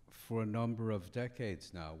 for a number of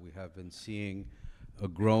decades now, we have been seeing a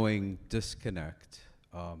growing disconnect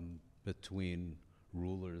between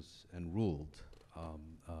rulers and ruled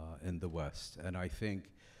in the West. And I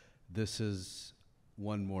think this is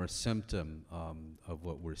one more symptom of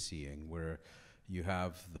what we're seeing, where you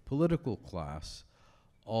have the political class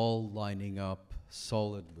all lining up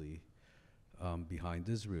solidly behind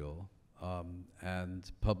Israel,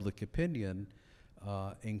 and public opinion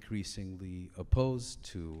increasingly opposed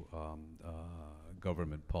to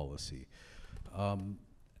government policy.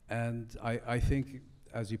 And I think,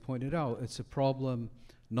 as you pointed out, it's a problem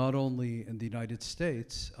not only in the United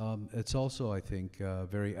States, it's also, I think,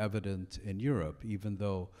 very evident in Europe, even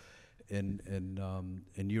though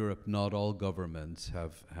in Europe not all governments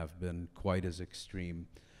have been quite as extreme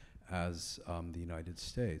as the United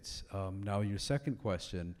States. Now, your second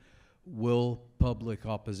question, will public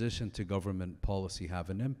opposition to government policy have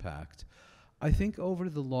an impact? I think over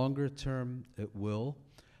the longer term it will.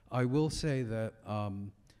 I will say that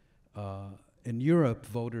in Europe,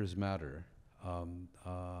 voters matter.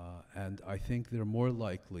 And I think they're more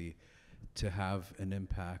likely to have an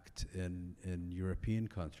impact in European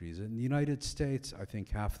countries. In the United States, I think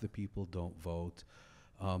half the people don't vote.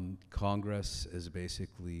 Congress is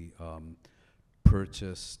basically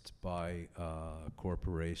purchased by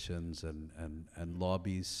corporations and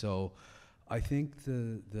lobbies. So I think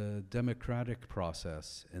the democratic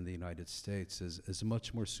process in the United States is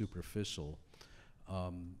much more superficial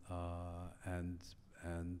and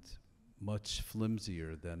much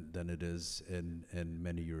flimsier than it is in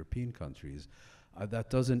many European countries. That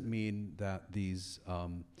doesn't mean that these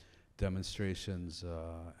demonstrations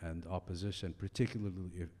and opposition,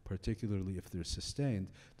 particularly if they're sustained,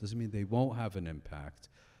 doesn't mean they won't have an impact,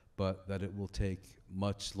 but that it will take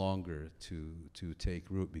much longer to take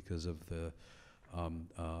root because of the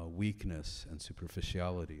weakness and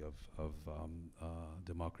superficiality of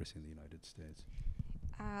democracy in the United States.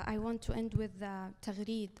 I want to end with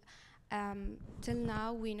Taghreed. Till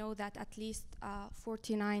now, we know that at least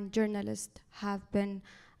 49 journalists have been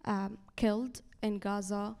killed in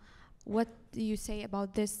Gaza. What do you say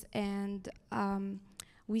about this? And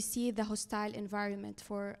we see the hostile environment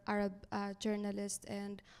for Arab journalists,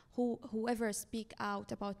 and whoever speak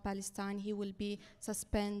out about Palestine, he will be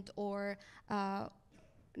suspended or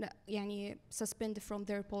suspended from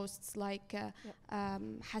their posts, like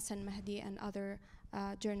Hassan Mahdi and other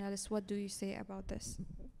journalists. What do you say about this?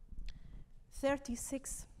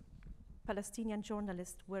 36 Palestinian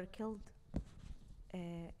journalists were killed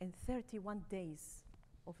in 31 days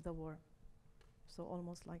of the war. So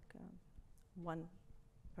almost like one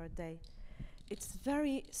per day. It's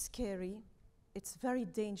very scary. It's very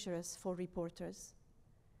dangerous for reporters.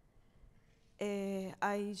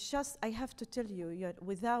 I have to tell you,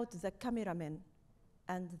 without the cameramen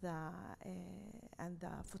and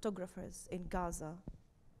the photographers in Gaza,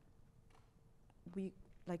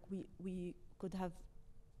 we could have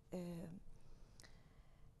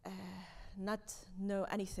not know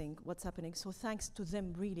anything what's happening. So thanks to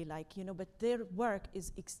them, really, but their work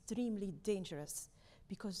is extremely dangerous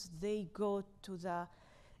because they go to the,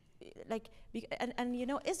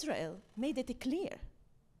 Israel made it clear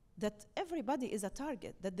that everybody is a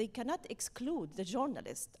target, that they cannot exclude the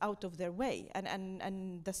journalists out of their way.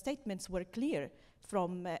 And the statements were clear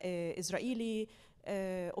from Israeli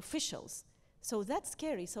officials. So that's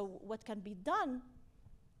scary. So what can be done,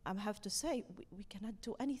 I have to say, we cannot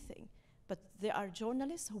do anything. But there are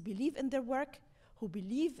journalists who believe in their work, who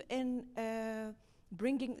believe in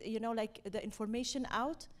bringing, the information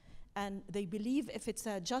out, and they believe if it's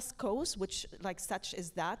a just cause, which such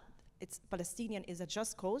is that, it's Palestinian is a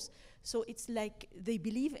just cause. So it's like they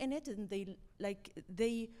believe in it, and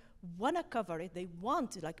they want to cover it. They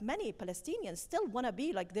want, like many Palestinians still want to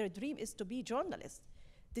be, like their dream is to be journalists,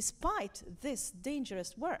 despite this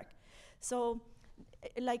dangerous work. So,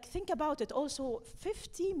 like, think about it. Also,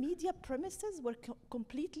 50 media premises were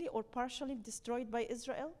completely or partially destroyed by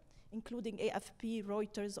Israel, including AFP,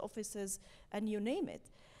 Reuters offices, and you name it.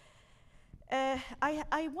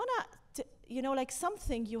 I want to, you know, like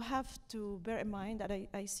something you have to bear in mind, and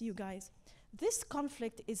I see you guys. This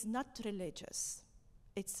conflict is not religious.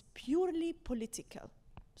 It's purely political.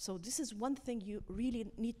 So this is one thing you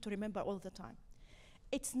really need to remember all the time.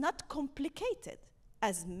 It's not complicated,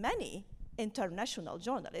 as many international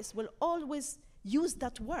journalists will always use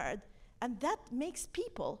that word, and that makes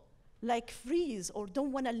people like freeze or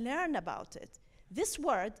don't want to learn about it. This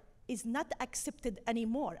word is not accepted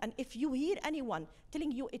anymore, and if you hear anyone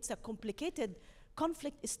telling you it's a complicated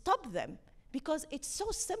conflict, stop them, because it's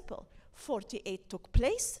so simple. 48 took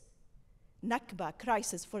place, Nakba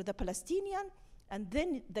crisis for the Palestinian, and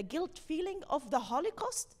then the guilt feeling of the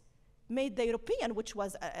Holocaust made the European, which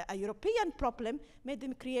was a European problem, made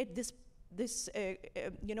them create this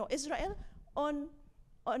Israel on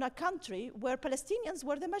a country where Palestinians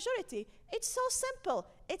were the majority. It's so simple.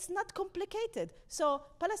 It's not complicated. So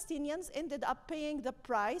Palestinians ended up paying the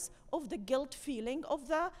price of the guilt feeling of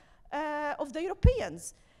the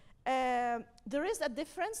Europeans. There is a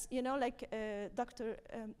difference, you know, like Dr.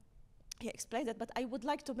 He explained it, but I would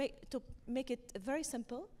like to make it very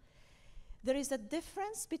simple. There is a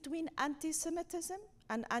difference between anti-Semitism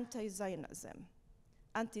and anti-Zionism.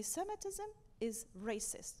 Anti-Semitism is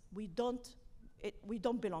racist. We don't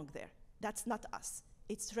belong there. That's not us.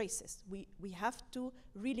 It's racist. We have to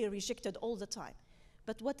really reject it all the time.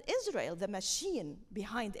 But what Israel, the machine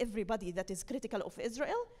behind everybody that is critical of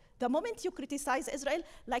Israel, the moment you criticize Israel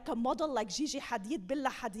like a model like Gigi Hadid, Billah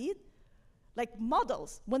Hadid, like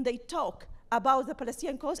models, when they talk about the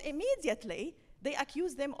Palestinian cause, immediately they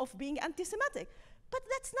accuse them of being anti-Semitic. But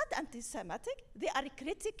that's not anti-Semitic. They are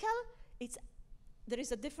critical. There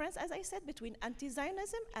is a difference, as I said, between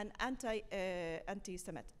anti-Zionism and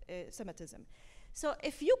anti-Semitism. So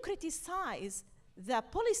if you criticize the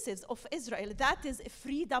policies of Israel, that is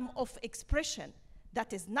freedom of expression.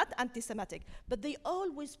 That is not anti-Semitic. But they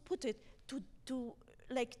always put it to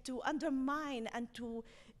undermine and to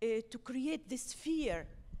create this fear.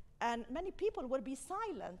 And many people will be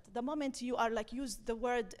silent the moment you are like use the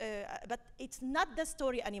word, but it's not the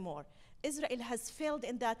story anymore. Israel has failed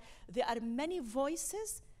in that there are many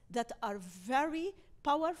voices that are very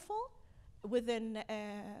powerful within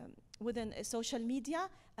social media,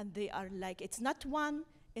 and they are like, it's not one.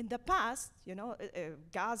 In the past, you know,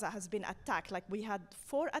 Gaza has been attacked. Like we had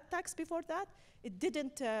 4 attacks before that. It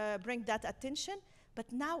didn't bring that attention,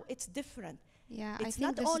 but now it's different. Yeah, it's I think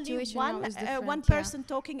not the only situation now is different, one person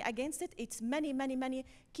talking against it. It's many, many, many.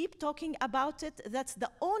 Keep talking about it. That's the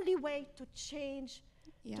only way to change.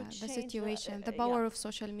 Yeah, to the change situation, the power of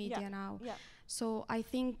social media now. Yeah. So I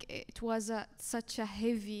think it was such a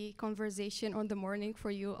heavy conversation on the morning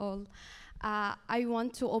for you all. I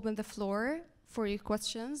want to open the floor for your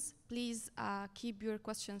questions. Please keep your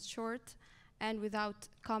questions short and without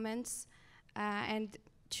comments, and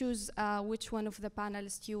choose which one of the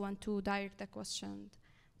panelists you want to direct the question.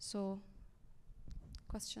 So,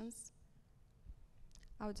 questions?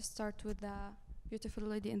 I would start with the beautiful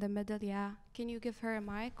lady in the middle. Yeah, can you give her a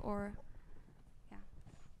mic or? Yeah.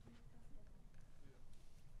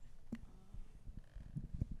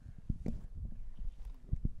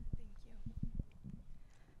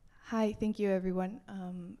 Hi, thank you everyone,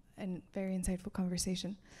 and very insightful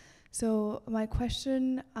conversation. So my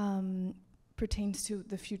question pertains to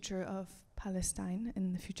the future of Palestine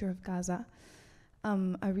and the future of Gaza.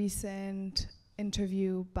 A recent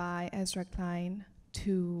interview by Ezra Klein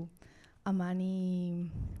to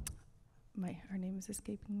Amani, her name is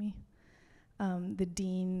escaping me,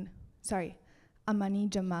 Amani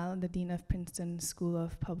Jamal, the Dean of Princeton School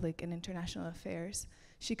of Public and International Affairs.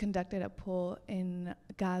 She conducted a poll in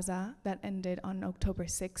Gaza that ended on October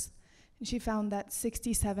 6th. And she found that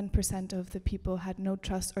 67% of the people had no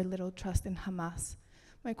trust or little trust in Hamas.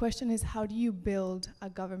 My question is, how do you build a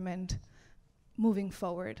government moving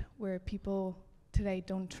forward where people today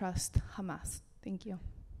don't trust Hamas? Thank you.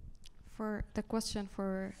 For the question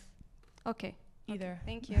for, okay. Either. Okay,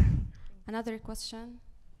 thank you. Another question?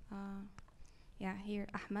 Yeah, here,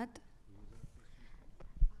 Ahmed.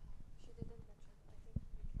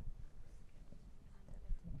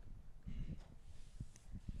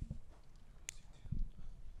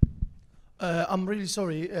 I'm really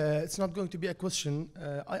sorry. It's not going to be a question.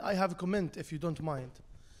 I have a comment, if you don't mind.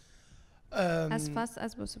 As fast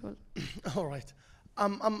as possible. All right.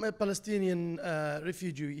 I'm a Palestinian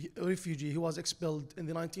refugee who was expelled in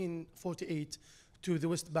the 1948 to the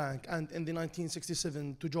West Bank and in the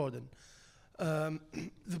 1967 to Jordan.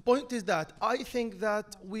 The point is that I think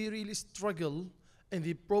that we really struggle in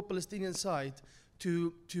the pro-Palestinian side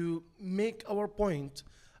to make our point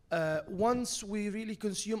once we really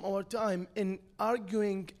consume our time in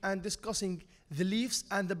arguing and discussing the leaves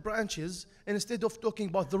and the branches instead of talking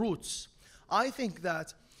about the roots. I think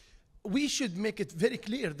that we should make it very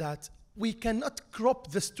clear that we cannot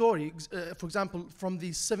crop the story, for example, from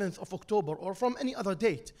the 7th of October or from any other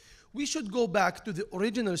date. We should go back to the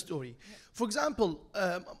original story. For example,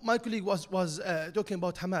 my colleague was talking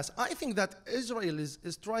about Hamas. I think that Israel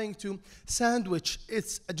is trying to sandwich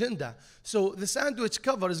its agenda. So the sandwich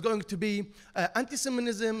cover is going to be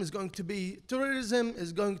anti-Semitism, is going to be terrorism,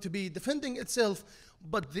 is going to be defending itself.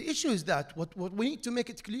 But the issue is that what we need to make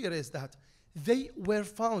it clear is that they were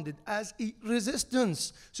founded as a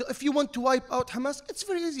resistance. So if you want to wipe out Hamas, it's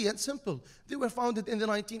very easy and simple. They were founded in the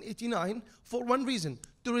 1989 for one reason,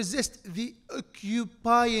 to resist the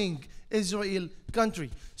occupying Israel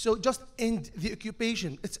country. So just end the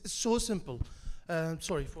occupation. It's so simple.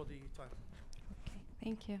 Sorry for the time. Okay,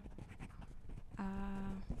 thank you.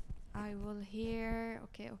 I will hear,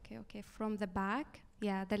 okay, from the back.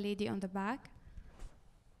 Yeah, the lady on the back.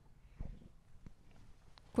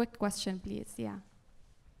 Quick question, please. Yeah.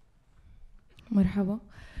 مرحبا.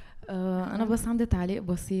 أنا بس عندي تعليق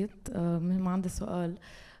بسيط، ما عندي سؤال.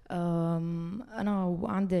 أنا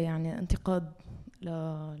عندي يعني انتقاد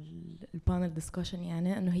للبانل ديسكشن،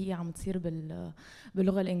 يعني إنه هي عم تصير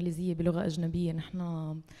باللغة الإنجليزية، بلغة أجنبية.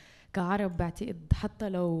 نحن كعرب بعتقد حتى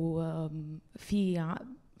لو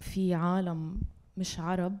في عالم مش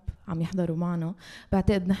عرب عم يحضروا معنا،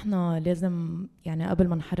 بعتقد نحن لازم يعني قبل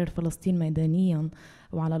ما نحرر فلسطين ميدانيا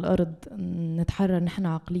وعلى الأرض نتحرر نحن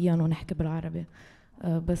عقليا ونحكي بالعربي.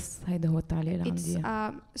 بس هيدا هو التعليق اللي عندي.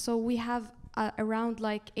 So we have around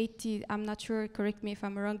like 80, I'm not sure, correct me if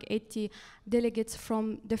I'm wrong, 80 delegates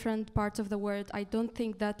from different parts of the world. I don't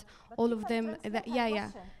think that all of them,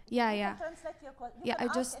 I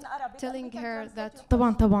just telling her that.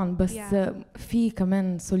 طبعا بس في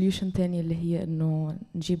كمان solution تاني اللي هي إنه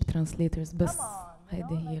نجيب translators، بس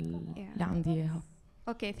هيدا هي اللي عندي إياها.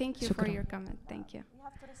 Okay, thank you for your comment. Thank you.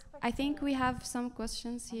 I think we have some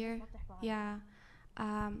questions here. Yeah.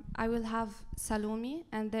 I will have Salome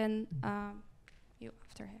and then you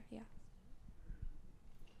after her. Yeah.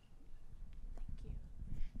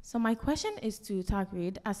 So my question is to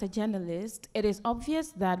Taghreed. As a journalist, it is obvious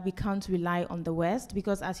that we can't rely on the West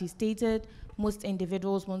because, as you stated, most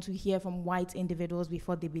individuals want to hear from white individuals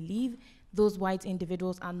before they believe. Those white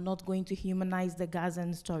individuals are not going to humanize the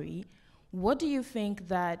Gazan story. What do you think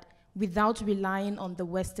that, without relying on the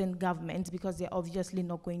Western government, because they're obviously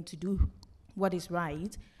not going to do what is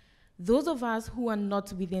right, those of us who are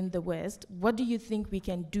not within the West, what do you think we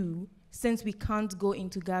can do, since we can't go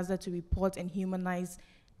into Gaza to report and humanize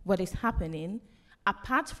what is happening,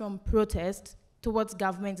 apart from protest towards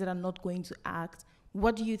governments that are not going to act?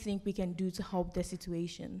 What do you think we can do to help the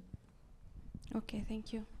situation? Okay,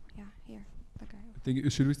 thank you. Yeah, here.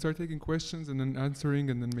 Should we start taking questions and then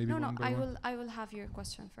answering and then maybe one by one? I will have your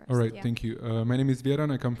question first. All right, thank you. My name is Vera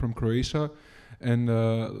and I come from Croatia. And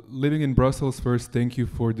living in Brussels, first, thank you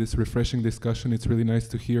for this refreshing discussion. It's really nice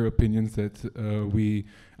to hear opinions that we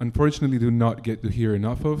unfortunately do not get to hear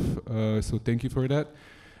enough of. So thank you for that.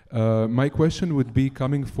 My question would be,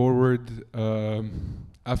 coming forward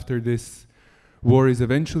after this war is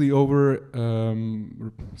eventually over,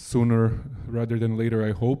 sooner rather than later,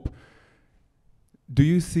 I hope. Do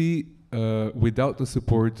you see, without the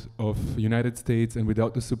support of the United States and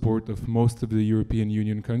without the support of most of the European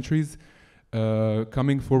Union countries,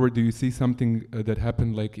 coming forward, do you see something that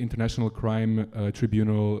happened like International Crime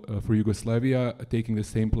Tribunal for Yugoslavia taking the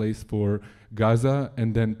same place for Gaza,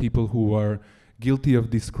 and then people who are guilty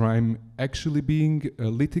of this crime actually being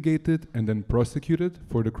litigated and then prosecuted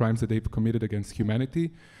for the crimes that they've committed against humanity,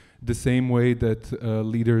 the same way that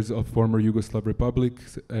leaders of former Yugoslav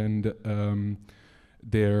republics and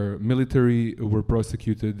their military were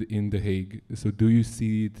prosecuted in The Hague? So do you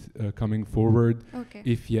see it coming forward? Okay.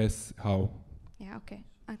 If yes, how? Yeah, okay.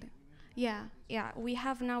 Yeah, we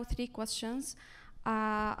have now 3 questions.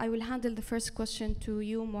 I will handle the first question to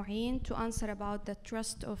you, Mouin, to answer about the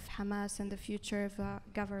trust of Hamas and the future of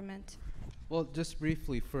government. Well, just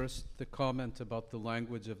briefly, first, the comment about the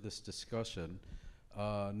language of this discussion.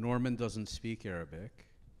 Norman doesn't speak Arabic.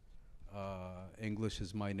 English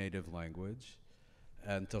is my native language.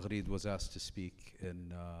 And Taghreed was asked to speak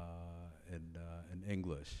in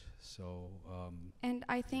English. So. And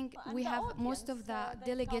I think And we the have audience, most of the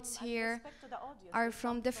they delegates come, and here respect to the audience, are they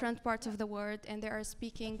from come different parts yeah. of the world, and they are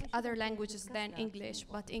speaking other languages than English,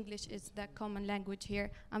 but English is the common language here.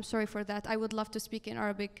 I'm sorry for that. I would love to speak in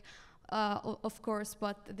Arabic, of course,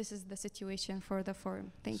 but this is the situation for the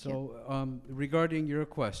forum. Thank you. So regarding your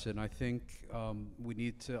question, I think we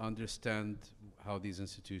need to understand how these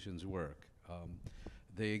institutions work.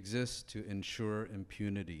 They exist to ensure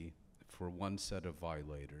impunity for one set of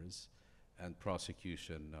violators and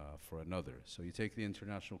prosecution for another. So you take the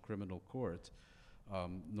International Criminal Court,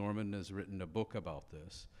 Norman has written a book about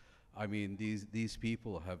this. I mean, these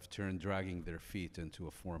people have turned dragging their feet into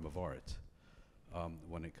a form of art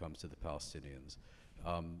when it comes to the Palestinians.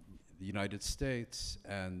 The United States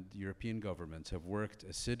and European governments have worked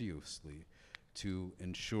assiduously to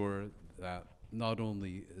ensure that not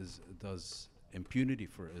only does impunity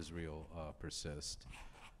for Israel persist,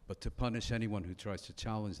 but to punish anyone who tries to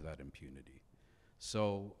challenge that impunity.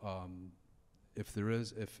 So if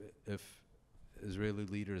Israeli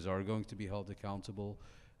leaders are going to be held accountable,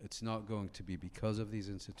 it's not going to be because of these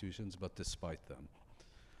institutions, but despite them.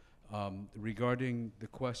 Regarding the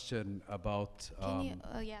question about the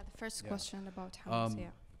first question about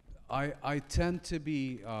Hamas, I tend to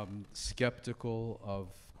be skeptical of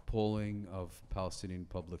polling of Palestinian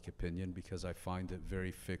public opinion because I find it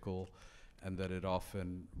very fickle and that it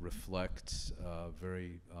often reflects a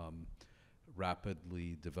very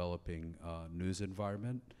rapidly developing news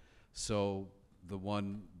environment. So the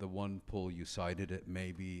one poll you cited, it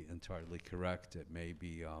may be entirely correct, it may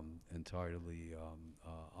be entirely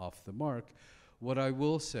off the mark. What I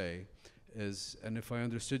will say is, and if I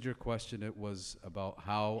understood your question, it was about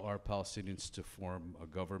how are Palestinians to form a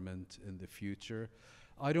government in the future.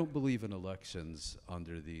 I don't believe in elections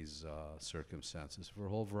under these circumstances for a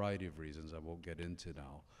whole variety of reasons I won't get into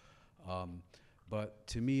now. But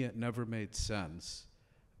to me, it never made sense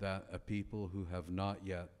that a people who have not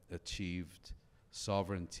yet achieved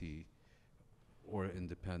sovereignty or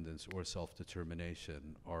independence or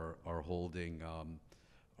self-determination are holding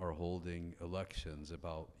elections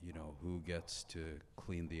about, you know, who gets to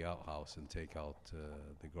clean the outhouse and take out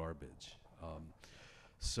the garbage.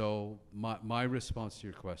 So my response to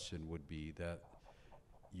your question would be that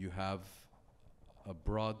you have a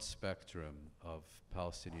broad spectrum of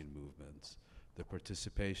Palestinian movements. The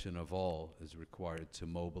participation of all is required to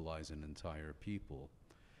mobilize an entire people.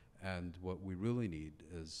 And what we really need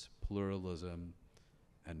is pluralism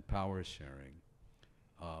and power sharing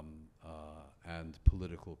and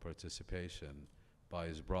political participation by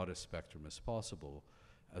as broad a spectrum as possible,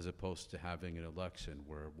 as opposed to having an election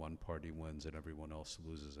where one party wins and everyone else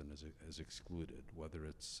loses and is excluded, whether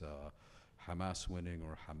it's Hamas winning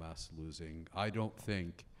or Hamas losing. I don't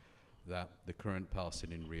think that the current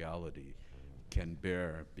Palestinian reality can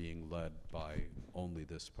bear being led by only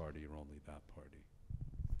this party or only that party.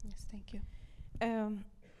 Yes, thank you.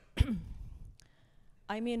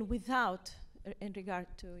 I mean, without, in regard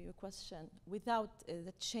to your question, without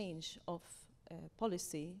the change of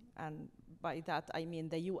policy, and by that I mean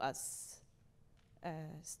the US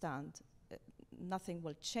stand, nothing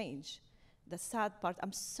will change. The sad part,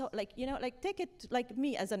 I'm so, like, you know, like take it like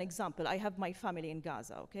me as an example. I have my family in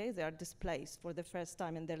Gaza, okay? They are displaced for the first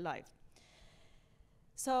time in their life.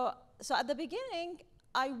 So at the beginning,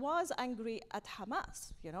 I was angry at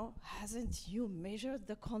Hamas, you know? Hasn't you measured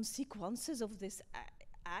the consequences of this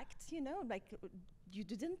act, you know? Like, you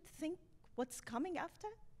didn't think what's coming after?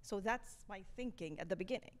 So that's my thinking at the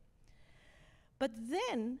beginning. But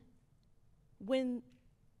then, when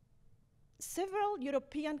several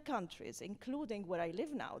European countries, including where I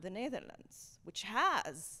live now, the Netherlands, which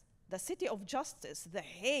has the City of Justice, The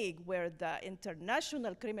Hague, where the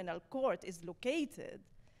International Criminal Court is located,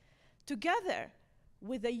 together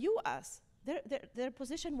with the US, their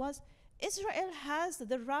position was Israel has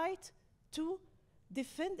the right to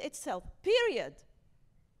defend itself, period.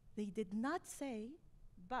 They did not say,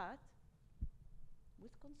 but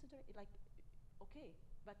with consideration, like, okay,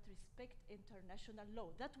 but respect international law.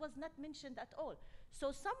 That was not mentioned at all.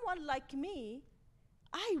 So someone like me,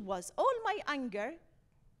 all my anger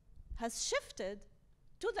has shifted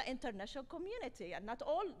to the international community, and not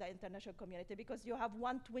all the international community, because you have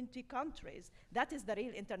 120 countries. That is the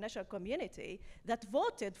real international community that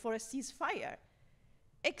voted for a ceasefire,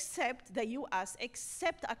 except the US,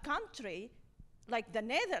 except a country like the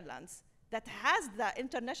Netherlands that has the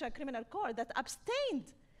International Criminal Court that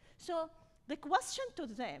abstained. So the question to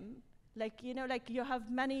them, like, you know, like you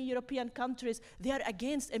have many European countries, they are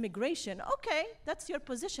against immigration. Okay, that's your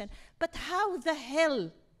position. But how the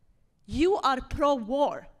hell you are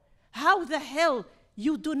pro-war? How the hell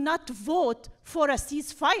you do not vote for a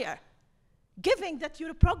ceasefire? given that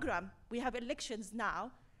your program, we have elections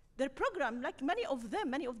now, their program, like many of them,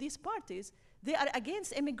 many of these parties, they are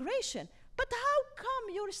against immigration. But how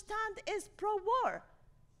come your stand is pro-war?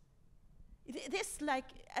 This like,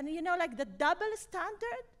 and you know, like the double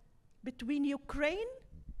standard between Ukraine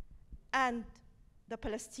and the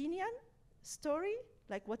Palestinian story,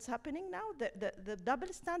 like what's happening now, the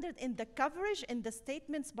double standard in the coverage, in the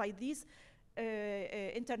statements by these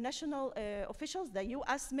international officials, the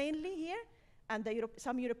US mainly here, and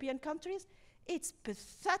some European countries, it's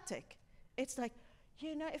pathetic. It's like,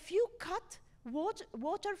 you know, if you cut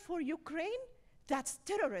water for Ukraine, that's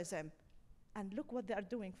terrorism. And look what they are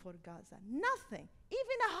doing for Gaza. Nothing.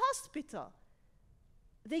 Even a hospital.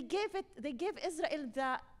 They gave Israel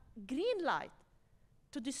the green light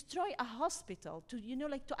to destroy a hospital, to, you know,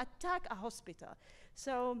 like to attack a hospital.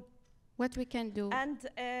 So what we can do. And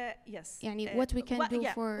yes. What we can do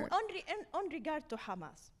for... On regard to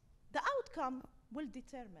Hamas, the outcome will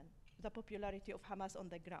determine the popularity of Hamas on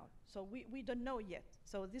the ground. So we don't know yet.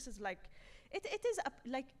 So this is like, it is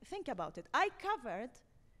like, think about it. I covered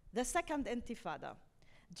the second intifada.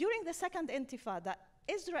 During the second intifada,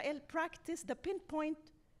 Israel practiced the pinpoint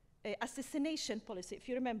assassination policy, if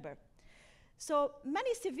you remember. So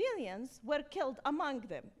many civilians were killed among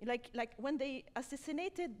them, like when they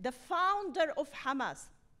assassinated the founder of Hamas,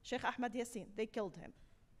 Sheikh Ahmed Yassin, they killed him.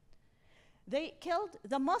 They killed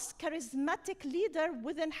the most charismatic leader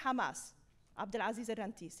within Hamas, Abdelaziz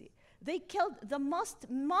al-Rantisi. They killed the most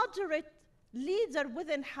moderate leader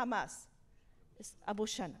within Hamas, Abu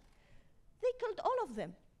Shana. They killed all of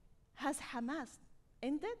them. Has Hamas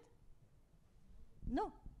ended?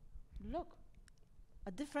 No. Look,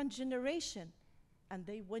 a different generation, and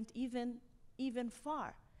they went even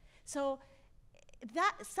far. So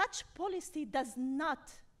such policy does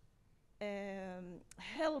not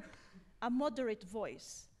help a moderate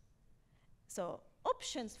voice. So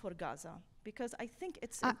options for Gaza, because I think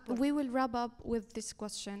it's important. We will wrap up with this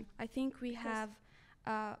question. I think we have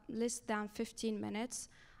less than 15 minutes.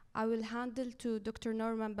 I will handle to Dr.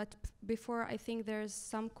 Norman, but before, I think there's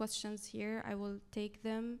some questions here. I will take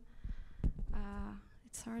them.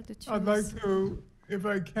 It's hard to choose. I'd like to, if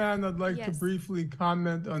I can, I'd like to briefly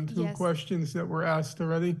comment on two questions that were asked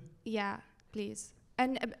already. Yeah, please.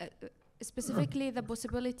 And specifically the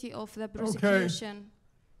possibility of the prosecution. Okay.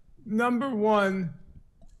 Number one,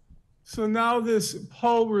 so now this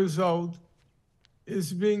poll result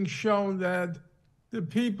is being shown that the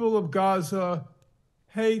people of Gaza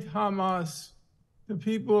hate Hamas. The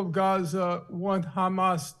people of Gaza want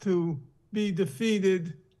Hamas to be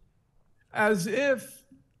defeated, as if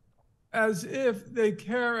they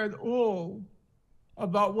care at all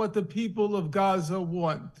about what the people of Gaza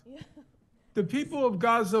want. Yeah. The people of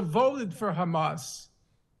Gaza voted for Hamas.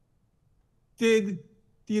 Did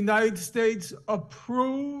the United States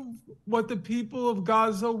approve what the people of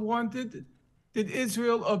Gaza wanted? Did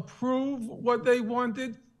Israel approve what they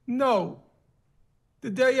wanted? No. The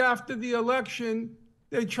day after the election,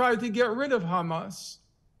 they tried to get rid of Hamas.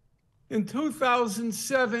 In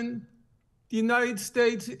 2007, the United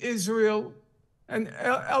States, Israel, and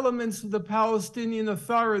elements of the Palestinian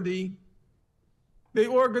Authority, they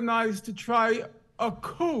organized to try a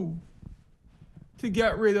coup to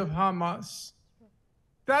get rid of Hamas.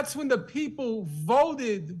 That's when the people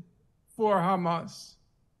voted for Hamas.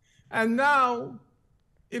 And now,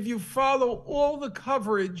 if you follow all the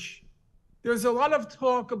coverage, there's a lot of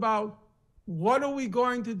talk about what are we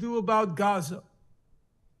going to do about Gaza.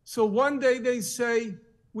 So one day they say,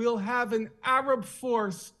 we'll have an Arab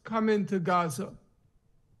force come into Gaza.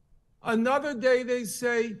 Another day they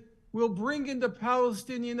say, we'll bring in the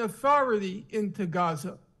Palestinian Authority into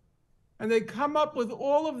Gaza. And they come up with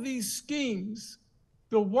all of these schemes.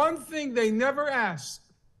 The one thing they never ask,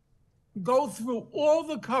 go through all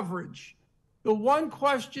the coverage. The one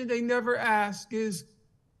question they never ask is,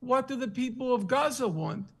 what do the people of Gaza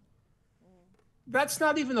want? That's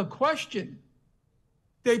not even a question.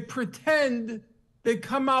 They pretend, they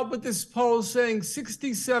come out with this poll saying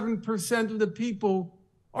 67% of the people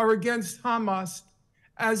are against Hamas,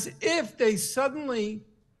 as if they suddenly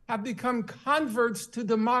have become converts to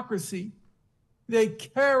democracy. They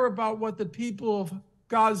care about what the people of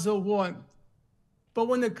Gaza want. But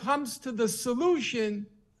when it comes to the solution,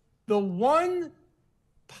 the one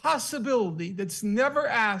possibility that's never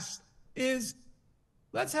asked is,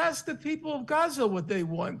 let's ask the people of Gaza what they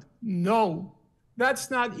want. No, that's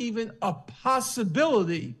not even a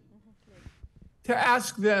possibility to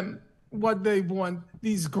ask them what they want,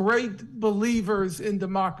 these great believers in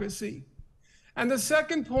democracy. And the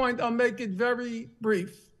second point, I'll make it very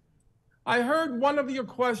brief. I heard one of your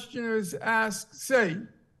questioners say,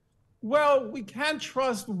 well, we can't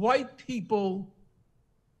trust white people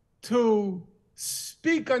to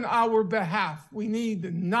speak on our behalf. We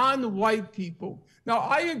need non-white people. Now,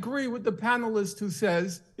 I agree with the panelist who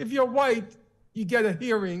says, if you're white, you get a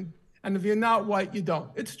hearing, and if you're not white, you don't.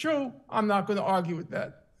 It's true. I'm not going to argue with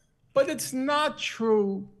that. But it's not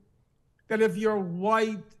true that if you're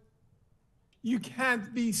white, you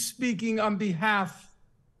can't be speaking on behalf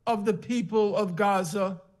of the people of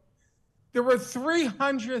Gaza. There were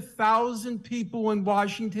 300,000 people in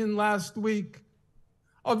Washington last week.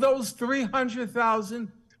 Of those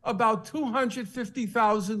 300,000, about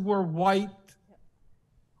 250,000 were white.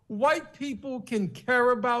 White people can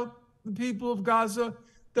care about the people of Gaza.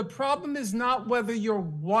 The problem is not whether you're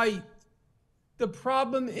white. The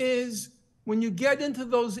problem is when you get into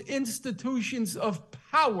those institutions of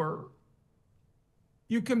power,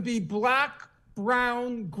 you can be black,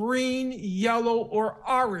 brown, green, yellow, or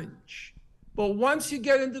orange. But once you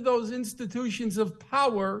get into those institutions of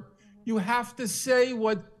power, you have to say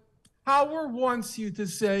what power wants you to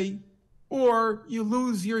say, or you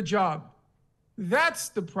lose your job. That's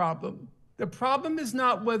the problem. The problem is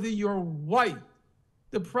not whether you're white.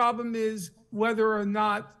 The problem is whether or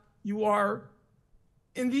not you are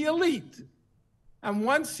in the elite. And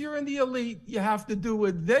once you're in the elite, you have to do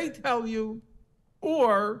what they tell you,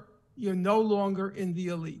 or you're no longer in the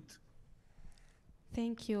elite.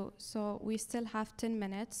 Thank you. So we still have 10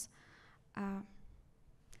 minutes.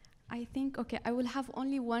 I think, okay, I will have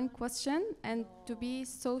only one question, and to be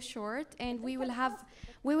so short, and we will have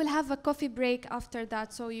a coffee break after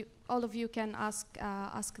that, so all of you can ask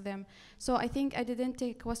them. So I think I didn't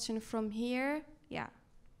take a question from here. Yeah.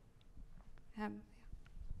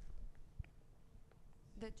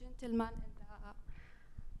 The gentleman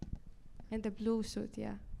in the blue suit,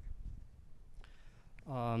 yeah.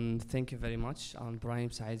 Thank you very much. I'm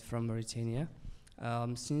Brahim Said from Mauritania.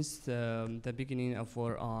 Since the beginning of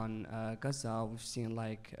war on Gaza, we've seen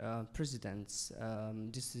like presidents,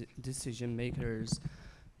 decision makers,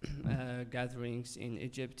 gatherings in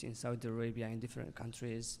Egypt, in Saudi Arabia, in different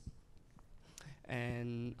countries.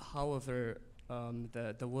 And however,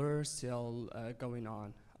 the war is still going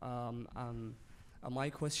on.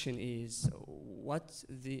 My question is, what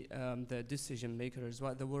the decision makers,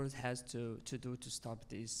 what the world has to do to stop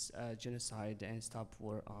this genocide and stop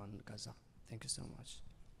war on Gaza? Thank you so much.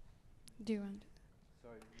 Do you want?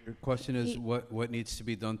 Sorry, your question is what needs to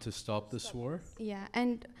be done to stop this war? Yeah,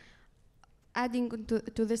 and adding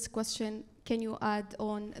to this question, can you add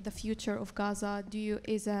on the future of Gaza?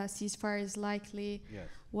 Is a ceasefire is likely? Yes.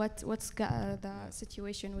 What's the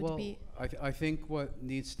situation would be? I think what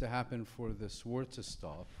needs to happen for this war to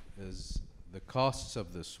stop is the costs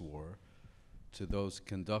of this war to those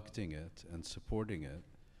conducting it and supporting it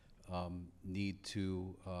need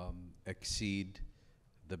to exceed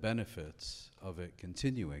the benefits of it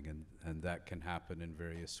continuing, and that can happen in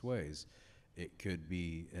various ways. It could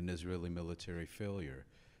be an Israeli military failure.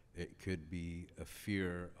 It could be a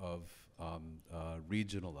fear of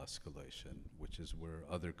regional escalation, which is where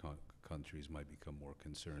other countries might become more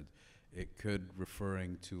concerned. It could,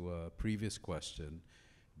 referring to a previous question,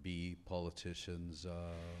 be politicians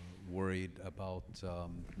worried about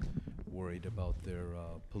their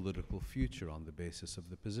political future on the basis of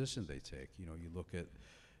the position they take. You know, you look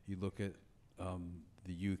at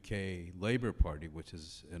the UK Labour Party, which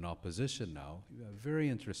is in opposition now. You have very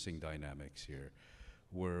interesting dynamics here,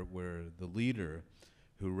 where the leader,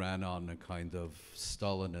 who ran on a kind of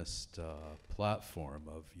Stalinist platform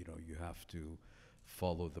of, you know, you have to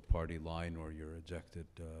follow the party line or you're ejected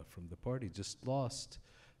from the party, just lost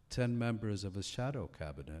 10 members of his shadow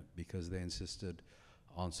cabinet because they insisted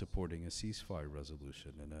on supporting a ceasefire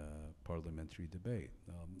resolution in a parliamentary debate.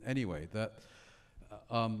 Anyway, that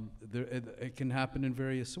it can happen in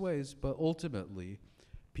various ways, but ultimately,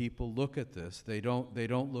 people look at this. They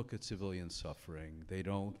don't look at civilian suffering. They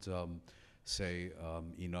don't say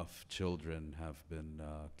enough children have been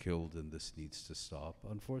killed and this needs to stop.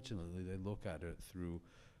 Unfortunately, they look at it through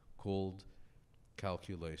cold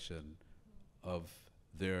calculation of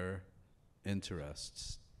their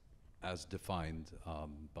interests as defined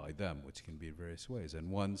by them, which can be in various ways. And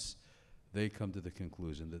once they come to the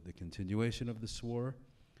conclusion that the continuation of this war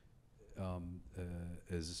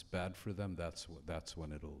is bad for them, that's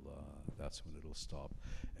when it'll stop.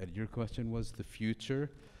 And your question was the future.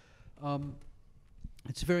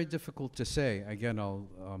 It's very difficult to say. Again, I'll,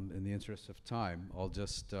 in the interest of time, I'll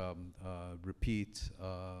just repeat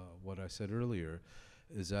what I said earlier,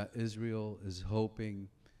 is that Israel is hoping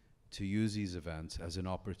to use these events as an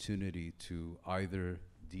opportunity to either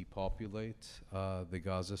depopulate the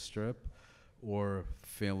Gaza Strip, or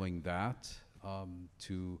failing that,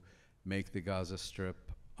 to make the Gaza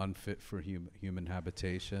Strip unfit for human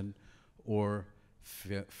habitation, or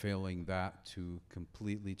failing that, to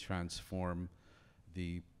completely transform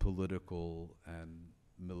the political and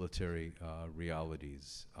military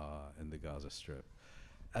realities in the Gaza Strip.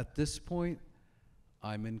 At this point,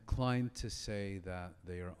 I'm inclined to say that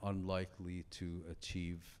they are unlikely to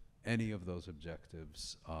achieve any of those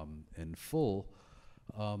objectives in full,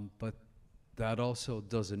 but that also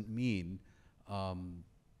doesn't mean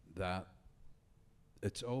that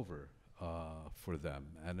it's over for them.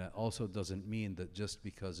 And it also doesn't mean that just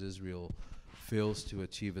because Israel fails to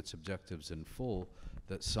achieve its objectives in full,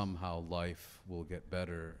 that somehow life will get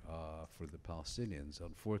better for the Palestinians.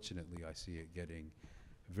 Unfortunately, I see it getting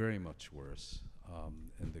very much worse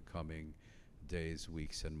in the coming days,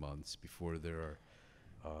 weeks, and months before there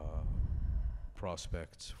are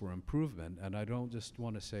prospects for improvement. And I don't just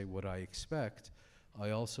want to say what I expect, I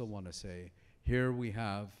also want to say, here we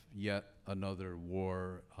have yet another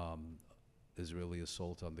war, Israeli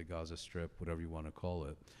assault on the Gaza Strip, whatever you want to call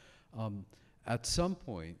it. At some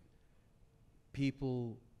point,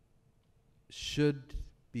 people should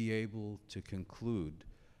be able to conclude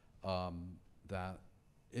that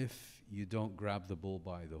if you don't grab the bull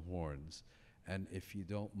by the horns, and if you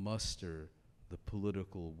don't muster the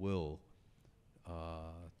political will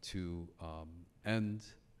to end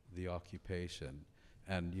the occupation,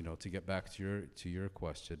 and to get back to your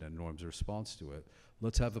question and Norm's response to it,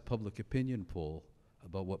 let's have a public opinion poll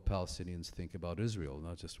about what Palestinians think about Israel,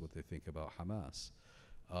 not just what they think about Hamas.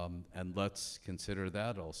 And let's consider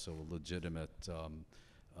that also a legitimate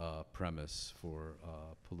premise for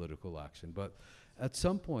political action. But at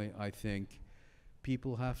some point, I think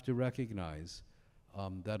people have to recognize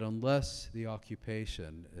that unless the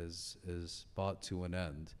occupation is brought to an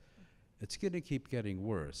end, it's going to keep getting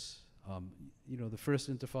worse. The first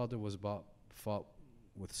Intifada was fought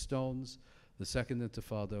with stones. The second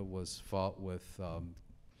Intifada was fought with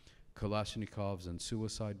Kalashnikovs and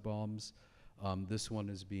suicide bombs. This one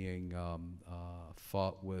is being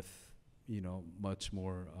fought with, much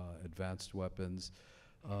more advanced weapons.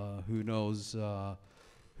 Who knows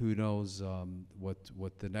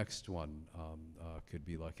what the next one could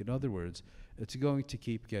be like? In other words, it's going to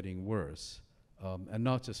keep getting worse, and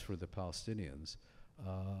not just for the Palestinians,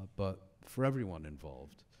 but for everyone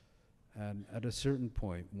involved. And at a certain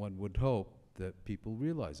point, one would hope that people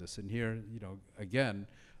realize this. And here, again,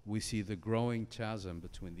 we see the growing chasm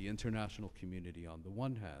between the international community on the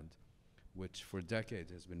one hand, which for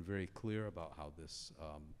decades has been very clear about how this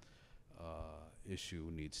issue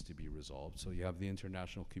needs to be resolved. So you have the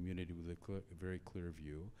international community with a very clear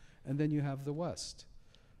view, and then you have the West,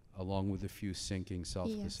 along with a few sinking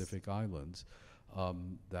South Pacific islands,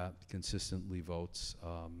 that consistently votes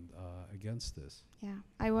against this. Yeah,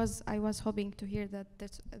 I was hoping to hear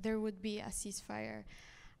that there would be a ceasefire.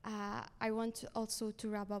 I want also to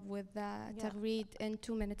wrap up with Taghreed in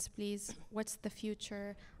 2 minutes, please. What's the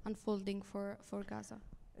future unfolding for Gaza?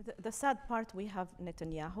 The sad part, we have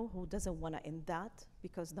Netanyahu, who doesn't want to end that,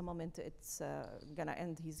 because the moment it's going to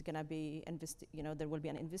end, he's going to be, there will be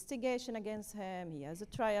an investigation against him, he has a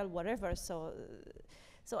trial, whatever. So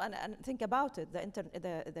and think about it,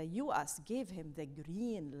 the US gave him the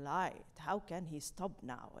green light. How can he stop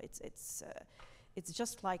now? It's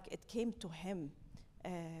just like it came to him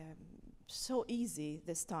so easy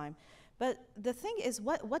this time. But the thing is,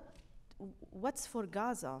 what's for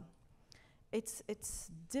Gaza?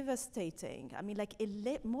 It's devastating. I mean, like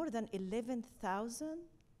more than 11,000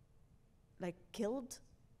 killed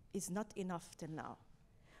is not enough till now.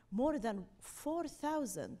 More than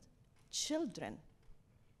 4,000 children.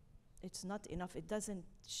 It's not enough. It doesn't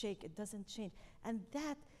shake. It doesn't change. And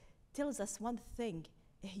that tells us one thing: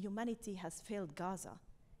 humanity has failed Gaza.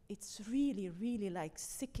 It's really, really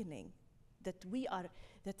sickening that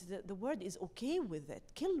the world is okay with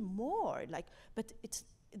it. Kill more, but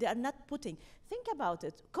they are not putting. Think about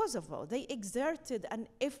it. Kosovo, they exerted an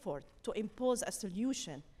effort to impose a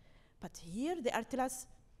solution, but here they are telling us,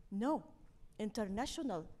 no,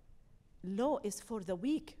 international law is for the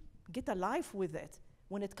weak. Get a life with it.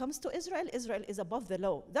 When it comes to Israel, Israel is above the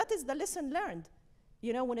law. That is the lesson learned,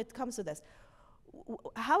 when it comes to this.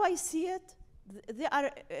 How I see it, there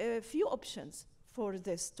are a few options for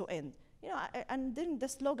this to end. And then the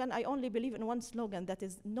slogan, I only believe in one slogan, that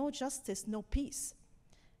is no justice, no peace.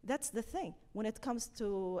 That's the thing when it comes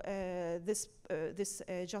to this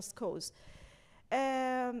just cause.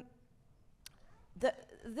 There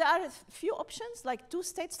are few options, like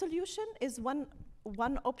two-state solution is one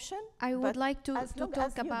one option. I would like to as long talk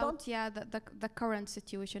as you about don't- the current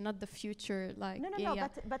situation, not the future. Like No,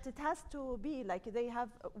 but it has to be like they have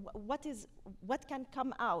what can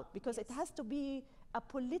come out, because it has to be a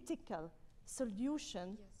political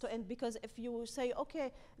solution to end. Because if you say,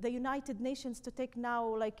 okay, the United Nations to take now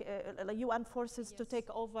like UN forces to take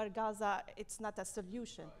over Gaza, it's not a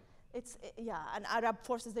solution. It's and Arab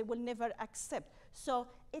forces, they will never accept. So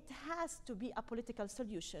it has to be a political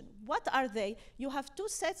solution. What are they? You have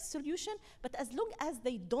two-state solution, but as long as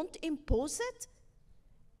they don't impose it,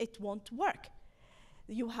 it won't work.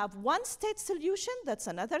 You have one-state solution, that's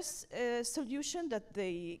another solution that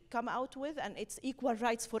they come out with, and it's equal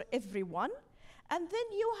rights for everyone. And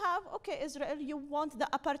then you have, okay, Israel, you want the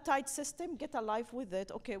apartheid system, get alive with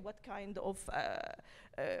it. Okay, what kind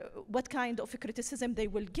of criticism they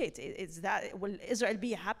will get? Will Israel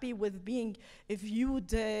be happy with being viewed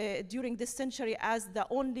during this century as the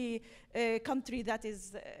only country that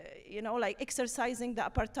is, like exercising the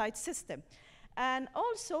apartheid system? And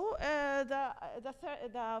also,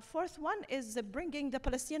 the fourth one is bringing the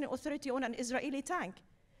Palestinian Authority on an Israeli tank.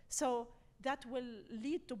 So that will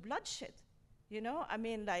lead to bloodshed. I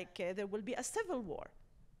mean, like there will be a civil war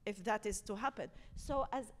if that is to happen. So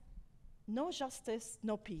as no justice,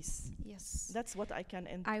 no peace. Yes. That's what I can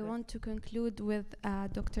end I with. want to conclude with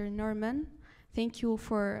Dr. Norman. Thank you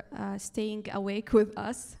for staying awake with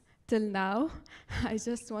us till now. I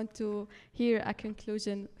just want to hear a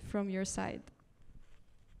conclusion from your side.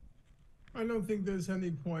 I don't think there's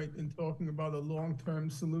any point in talking about a long-term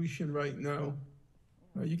solution right now.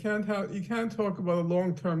 You can't talk about a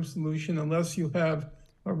long-term solution unless you have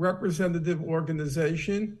a representative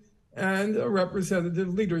organization and a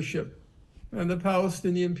representative leadership. And the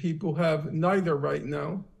Palestinian people have neither right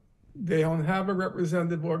now. They don't have a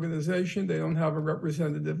representative organization. They don't have a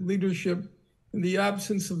representative leadership. In the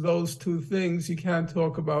absence of those two things, you can't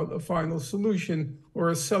talk about a final solution or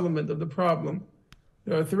a settlement of the problem.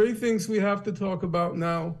 There are three things we have to talk about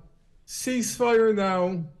now: ceasefire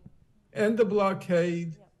now, end the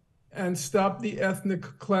blockade, and stop the ethnic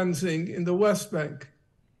cleansing in the West Bank.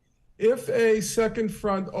 If a second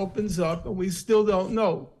front opens up, and we still don't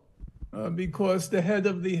know, because the head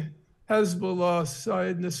of the Hezbollah,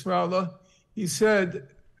 Saeed Nasrallah, he said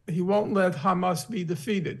he won't let Hamas be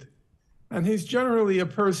defeated. And he's generally a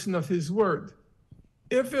person of his word.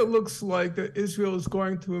 If it looks like that Israel is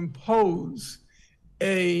going to impose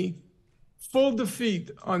a full defeat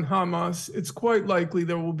on Hamas, it's quite likely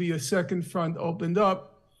there will be a second front opened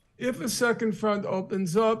up. If a second front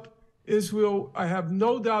opens up, Israel, I have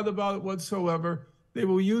no doubt about it whatsoever, they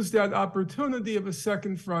will use that opportunity of a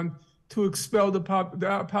second front to expel the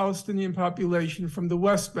Palestinian population from the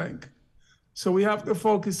West Bank. So we have to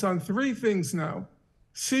focus on three things now: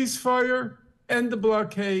 ceasefire, end the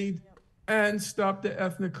blockade, and stop the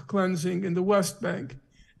ethnic cleansing in the West Bank.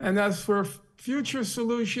 And as for future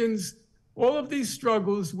solutions, all of these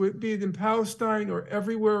struggles, be it in Palestine or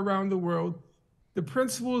everywhere around the world, the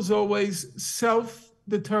principle is always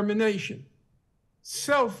self-determination.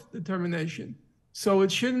 Self-determination. So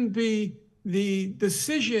it shouldn't be the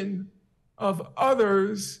decision of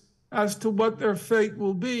others as to what their fate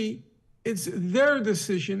will be. It's their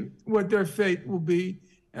decision what their fate will be,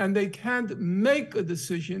 and they can't make a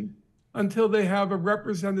decision until they have a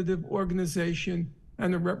representative organization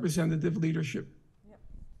and a representative leadership.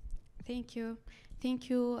 Thank you. Thank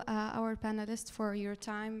you, our panelists, for your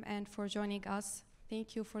time and for joining us.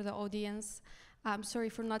 Thank you for the audience. I'm sorry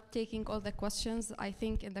for not taking all the questions. I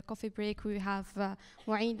think in the coffee break we have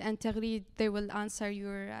Mouin and Taghreed. They will answer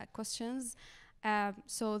your questions.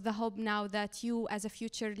 So the hope now that you as a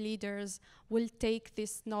future leaders will take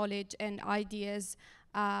this knowledge and ideas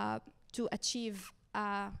to achieve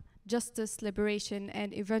justice, liberation,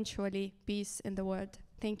 and eventually peace in the world.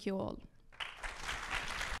 Thank you all.